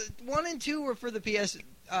first 1 and 2 were for the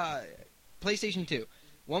PlayStation 2.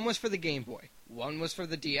 One was for the Game Boy. One was for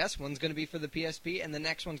the DS. One's going to be for the PSP, and the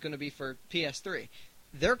next one's going to be for PS3.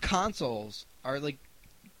 Their consoles are like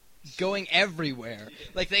going everywhere.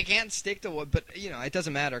 Like they can't stick to one, but it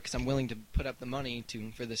doesn't matter because I'm willing to put up the money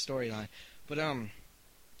for the storyline. But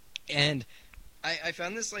and I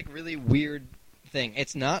found this like really weird thing.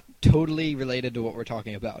 It's not totally related to what we're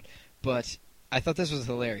talking about, but I thought this was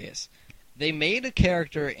hilarious. They made a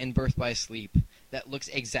character in Birth by Sleep that looks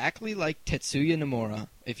exactly like Tetsuya Nomura.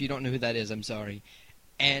 If you don't know who that is, I'm sorry.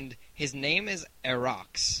 And his name is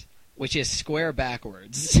Erox, which is square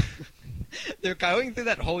backwards. They're going through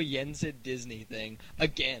that whole Yensid Disney thing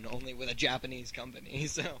again, only with a Japanese company.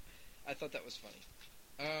 So I thought that was funny.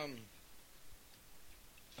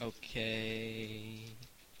 Okay.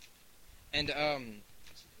 And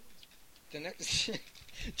the next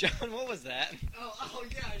John, what was that? Oh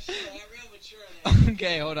yeah, sure. I remember sure.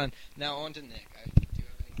 Okay, hold on. Now on to Nick.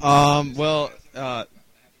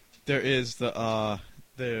 There is the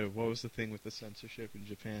what was the thing with the censorship in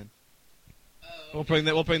Japan? We'll bring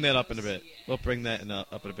that up in a bit. We'll bring that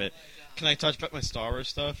up in a bit. Can I touch about my Star Wars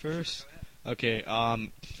stuff first? Okay.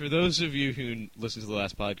 For those of you who listened to the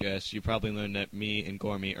last podcast, you probably learned that me and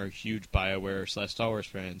Gormy are huge BioWare/Star Wars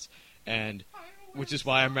fans, and which is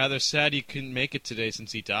why I'm rather sad he couldn't make it today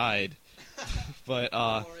since he died. But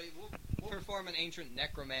We'll perform an ancient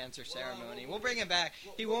necromancer ceremony. We'll bring him back.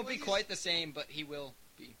 He won't be quite the same, but he will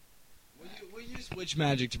be. We'll use witch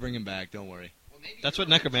magic to bring him back. Don't worry. that's what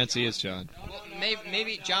necromancy is, John. Well,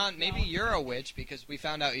 maybe John, maybe you're a witch because we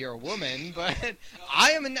found out you're a woman, but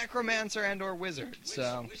I am a necromancer and/or wizard.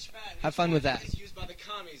 So have fun with that. Is used by the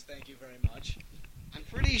commies. Thank you very much. I'm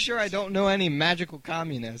pretty sure I don't know any magical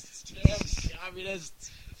communists.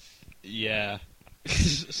 Communists. Yeah.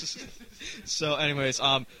 So, anyways,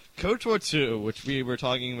 KOTOR 2, which we were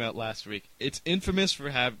talking about last week, it's infamous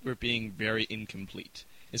for being very incomplete.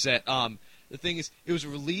 Is that the thing is, it was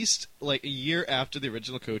released like a year after the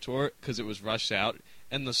original KOTOR because it was rushed out,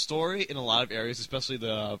 and the story in a lot of areas, especially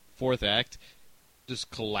the fourth act,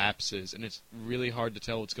 just collapses, and it's really hard to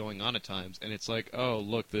tell what's going on at times. And it's like, oh,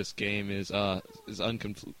 look, this game is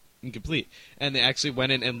incomplete. And they actually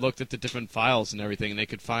went in and looked at the different files and everything, and they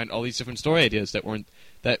could find all these different story ideas that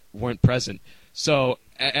weren't present. So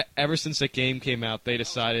ever since the game came out, they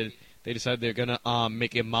decided they're gonna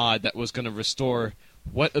make a mod that was gonna restore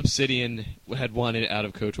what Obsidian had wanted out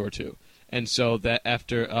of KOTOR 2. And so that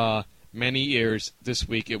after many years, this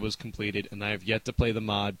week it was completed, and I have yet to play the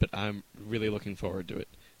mod, but I'm really looking forward to it.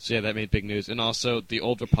 So yeah, that made big news. And also, the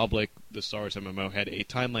Old Republic, the Star Wars MMO, had a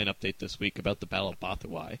timeline update this week about the Battle of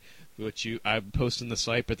Bothawai, which I posted on the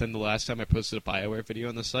site, but then the last time I posted a BioWare video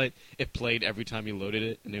on the site, it played every time you loaded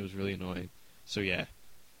it, and it was really annoying. So yeah.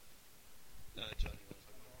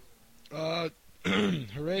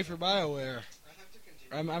 Hooray for BioWare.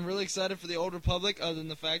 I'm really excited for the Old Republic, other than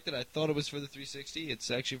the fact that I thought it was for the 360. It's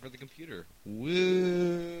actually for the computer.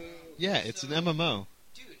 Woo! Yeah, it's an MMO.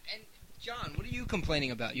 Dude, and John, what are you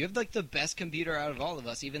complaining about? You have like the best computer out of all of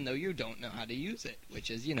us, even though you don't know how to use it,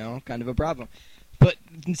 which is, kind of a problem. But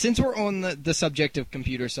since we're on the subject of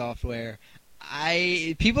computer software,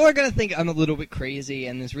 people are gonna think I'm a little bit crazy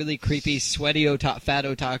and this really creepy, sweaty fat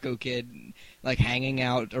otaku kid, like hanging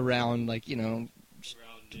out around, like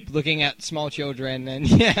looking at small children and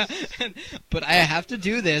yeah. But I have to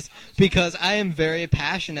do this because I am very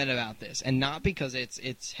passionate about this, and not because it's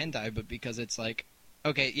hentai, but because it's like.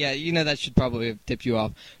 Okay, yeah, that should probably have tipped you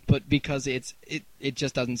off, but because it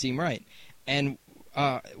just doesn't seem right. And,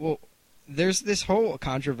 there's this whole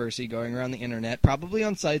controversy going around the internet, probably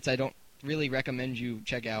on sites I don't really recommend you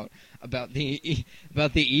check out, about the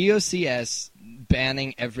EOCS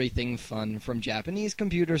banning everything fun from Japanese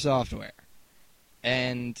computer software.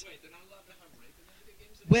 And... Wait, they're not allowed to have rape in video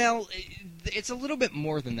games? Well, it's a little bit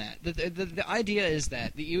more than that. The idea is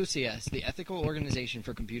that the EOCS, the Ethical Organization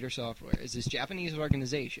for Computer Software, is this Japanese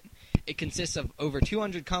organization. It consists of over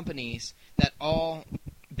 200 companies that all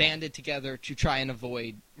banded together to try and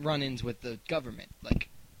avoid run-ins with the government, like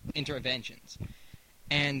interventions.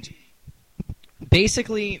 And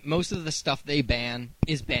basically, most of the stuff they ban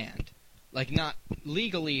is banned. Like, not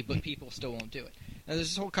legally, but people still won't do it. Now, there's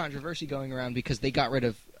this whole controversy going around because they got rid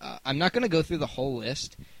of... I'm not going to go through the whole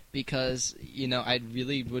list because, I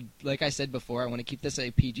really would... Like I said before, I want to keep this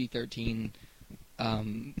a PG-13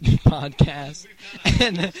 podcast.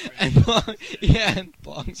 and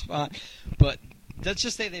blog spot. But let's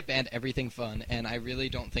just say they banned everything fun, and I really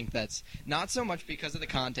don't think that's... Not so much because of the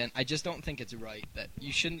content, I just don't think it's right that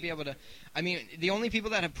you shouldn't be able to... I mean, the only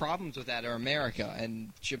people that have problems with that are America,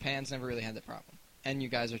 and Japan's never really had that problem. And you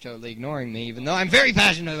guys are totally ignoring me, even though I'm very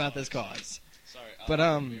passionate about this cause. Sorry, but we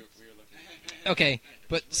were looking okay.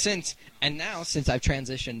 But since I've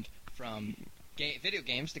transitioned from video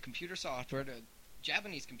games to computer software to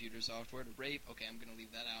Japanese computer software to rape. Okay, I'm gonna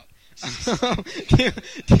leave that out.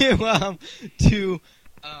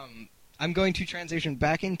 I'm going to transition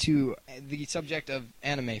back into the subject of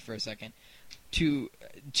anime for a second. To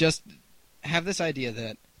just have this idea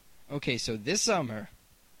that okay, so this summer.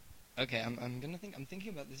 Okay, I'm thinking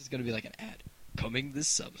about this is going to be like an ad. Coming this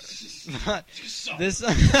summer. This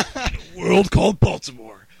in a world called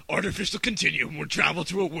Baltimore, Artificial Continuum will travel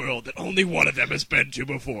to a world that only one of them has been to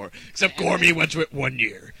before. Except Gormy went to it 1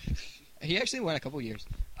 year. He actually went a couple years.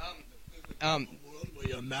 A world where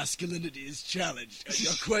your masculinity is challenged, and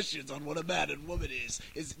your questions on what a man and woman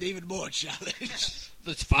is even more challenged.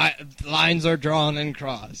 The lines are drawn and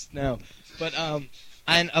crossed. No, but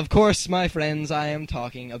and of course, my friends, I am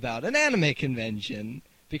talking about an anime convention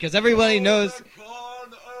because everybody knows.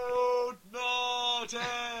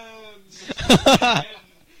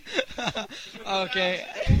 Okay.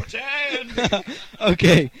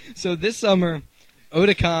 Okay, so this summer,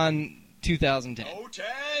 Otakon 2010.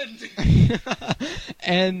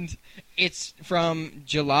 And it's from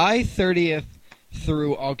July 30th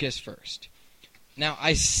through August 1st. Now,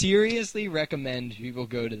 I seriously recommend people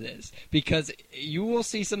go to this because you will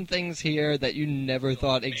see some things here that you never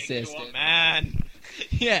thought existed. You a man.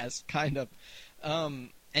 Yes, kind of. And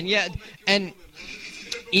yet, and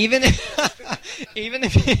even if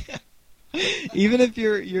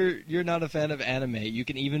you're not a fan of anime, you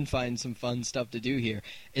can even find some fun stuff to do here,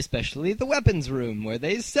 especially the weapons room where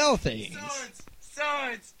they sell things.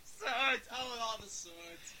 Swords! Oh, all the swords.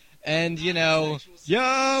 And,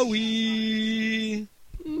 Yowie!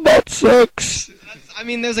 That sucks! I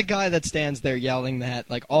mean, there's a guy that stands there yelling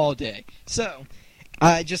that, like, all day. So,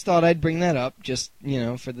 I just thought I'd bring that up, just,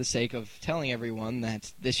 for the sake of telling everyone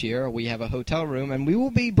that this year we have a hotel room, and we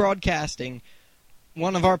will be broadcasting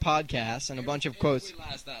one of our podcasts and a bunch of quotes. If we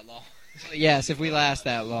last that long. Yes, if we last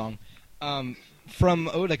that long. From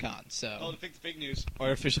Otakon, so... Oh, the big news.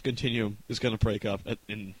 Artificial Continuum is going to break up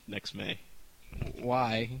in next May.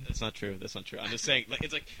 Why? That's not true. I'm just saying.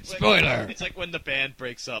 It's like spoiler. It's like when the band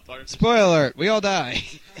breaks up. Spoiler alert. We all die.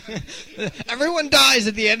 Everyone dies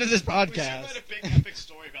at the end of this podcast. We should write a big epic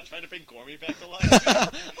story about trying to bring Gormy back to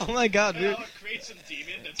life. Oh my god. Create some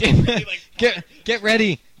demon that's really like... Get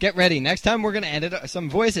ready. Get ready. Next time we're going to edit some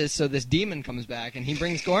voices so this demon comes back and he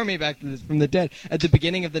brings Gormy back from the dead at the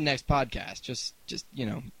beginning of the next podcast. Just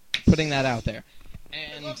putting that out there.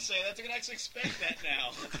 And saying that. They're gonna actually expect that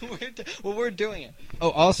now. we're doing it.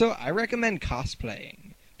 Oh, also, I recommend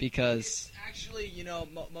cosplaying because Actually,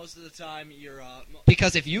 most of the time you're.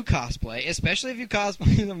 because if you cosplay, especially if you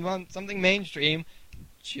cosplay something mainstream,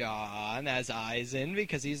 John has eyes in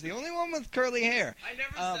because he's the only one with curly hair. I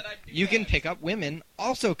never said I'd do You can that. pick up women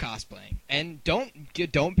also cosplaying, and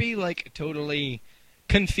don't be like totally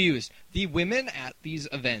confused. The women at these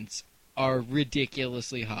events are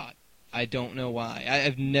ridiculously hot. I don't know why.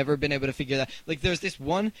 I've never been able to figure that. Like, there's this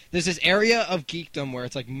area of geekdom where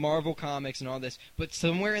it's like Marvel Comics and all this, but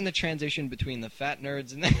somewhere in the transition between the fat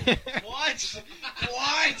nerds and the What?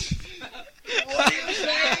 What? What are you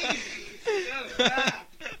saying?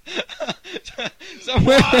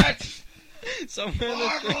 somewhere, What? somewhere, in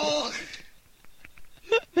Marvel!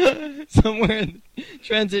 the, somewhere in the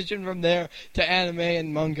transition from there to anime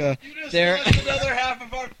and manga. You just There, lost another half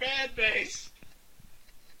of our fan base.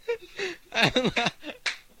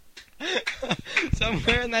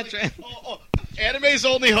 somewhere in that Anime's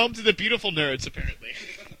only home to the beautiful nerds, apparently.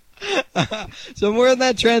 somewhere in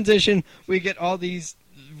that transition, we get all these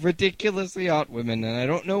ridiculously hot women, and I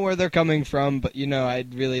don't know where they're coming from, but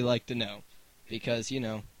I'd really like to know because Take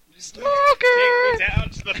me down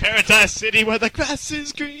to the Paradise City where the grass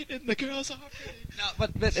is green and the girls are pretty. No,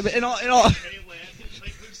 but in all.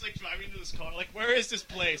 Like Luke's like driving into this car. Like, where is this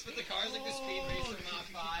place? But the car's like the speed race from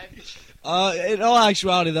Mach 5. In all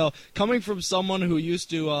actuality, though, coming from someone who used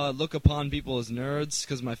to look upon people as nerds,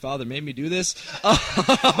 because my father made me do this. He's like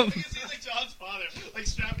John's father. Like,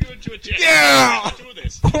 strap you into a chair. Yeah! Do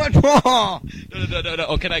this. What's wrong? No.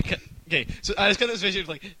 Oh, okay, so I just got this vision of,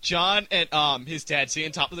 like, John and his dad sitting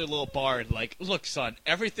on top of their little bar and, like, look, son,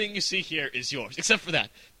 everything you see here is yours, except for that.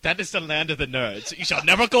 That is the land of the nerds. You shall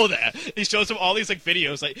never go there. He shows him all these, like,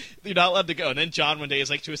 videos, like, you're not allowed to go. And then John one day is,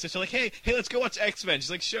 like, to his sister, like, hey, let's go watch X-Men.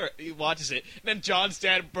 She's like, sure. He watches it. And then John's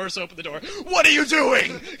dad bursts open the door. What are you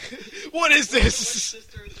doing? What is this?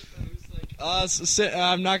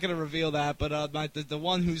 I'm not gonna reveal that, but the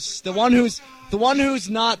one who's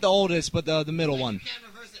not the oldest, but the middle one. You can't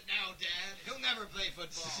reverse it now, Dad. He'll never play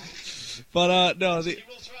football. But no, He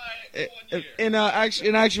will try one year.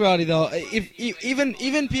 in actuality though,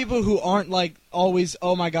 even people who aren't like always,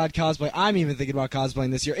 oh my god, cosplay. I'm even thinking about cosplaying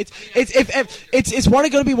this year. It's going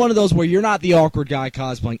to be one of those where you're not the awkward guy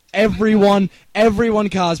cosplaying. Everyone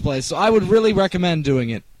cosplays, so I would really recommend doing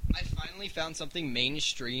it. I finally found something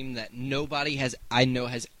mainstream that nobody I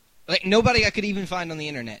could even find on the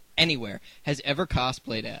internet anywhere has ever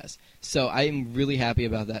cosplayed as. So I'm really happy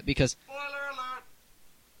about that because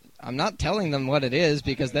I'm not telling them what it is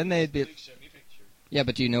because then they'd be. Yeah,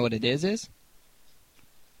 but do you know what it is?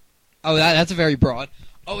 Oh, that's a very broad.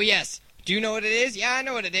 Oh yes, do you know what it is? Yeah, I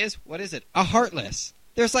know what it is. What is it? A Heartless.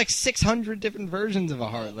 There's like 600 different versions of a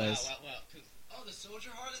Heartless. Wow. Oh, the soldier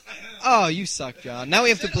Heartless. Oh, you suck, John. Now we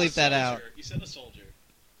have to bleep that out. You said a soldier.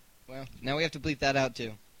 Well, now we have to bleep that out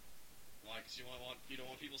too. Why? Because you don't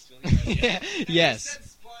want people stealing your ideas? Yes.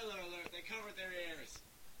 Spoiler alert, they covered their ears.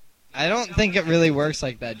 I don't think it really works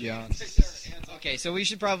like that, John. Okay, so we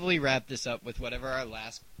should probably wrap this up with whatever our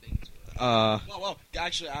last things were. Well,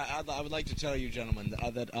 actually, I would like to tell you, gentlemen,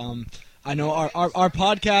 that I know our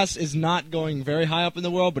podcast is not going very high up in the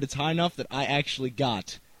world, but it's high enough that I actually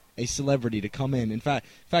got a celebrity to come in. In fact,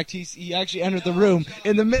 he actually entered the room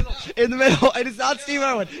in the middle. It is not Steve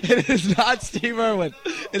Irwin. It is not Steve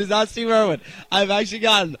Irwin. I've actually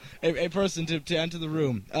gotten a person to enter the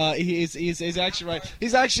room. He's actually right.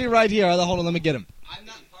 He's actually right here. Hold on, let me get him. I'm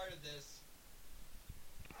not part of this.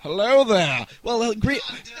 Hello there. Well,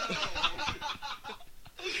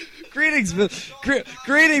 greetings,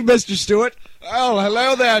 Mr. Stewart. Oh,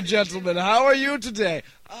 hello there, gentlemen. How are you today?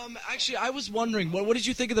 Actually, I was wondering, what did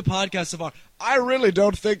you think of the podcast so far? I really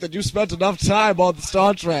don't think that you spent enough time on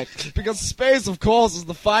Star Trek, because space, of course, is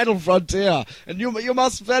the final frontier, and you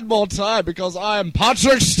must spend more time, because I am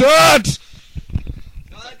Patrick Stewart!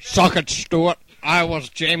 Suck it, Stewart. I was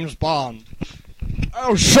James Bond.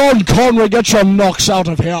 Oh, Sean Connery, get your knocks out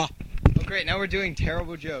of here. Oh, great. Now we're doing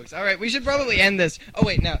terrible jokes. All right, we should probably end this. Oh,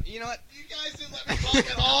 wait, no. You know what? You guys didn't let me talk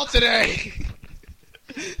at all today.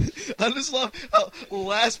 I just love how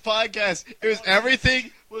last podcast,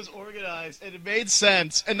 everything was organized and it made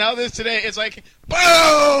sense, and now this today it's like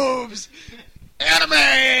boobs,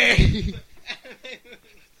 anime.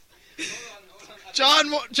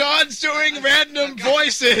 John's doing random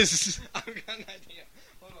voices. I've got an idea.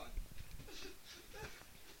 Hold on.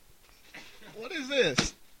 What is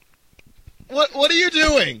this? What are you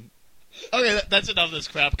doing? Okay, that's enough of this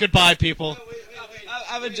crap. Goodbye, people.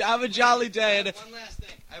 Have a jolly day. And One last thing.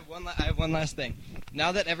 I have one last thing.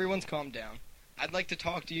 Now that everyone's calmed down, I'd like to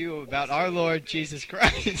talk to you about our Lord Jesus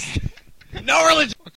Christ. No religion.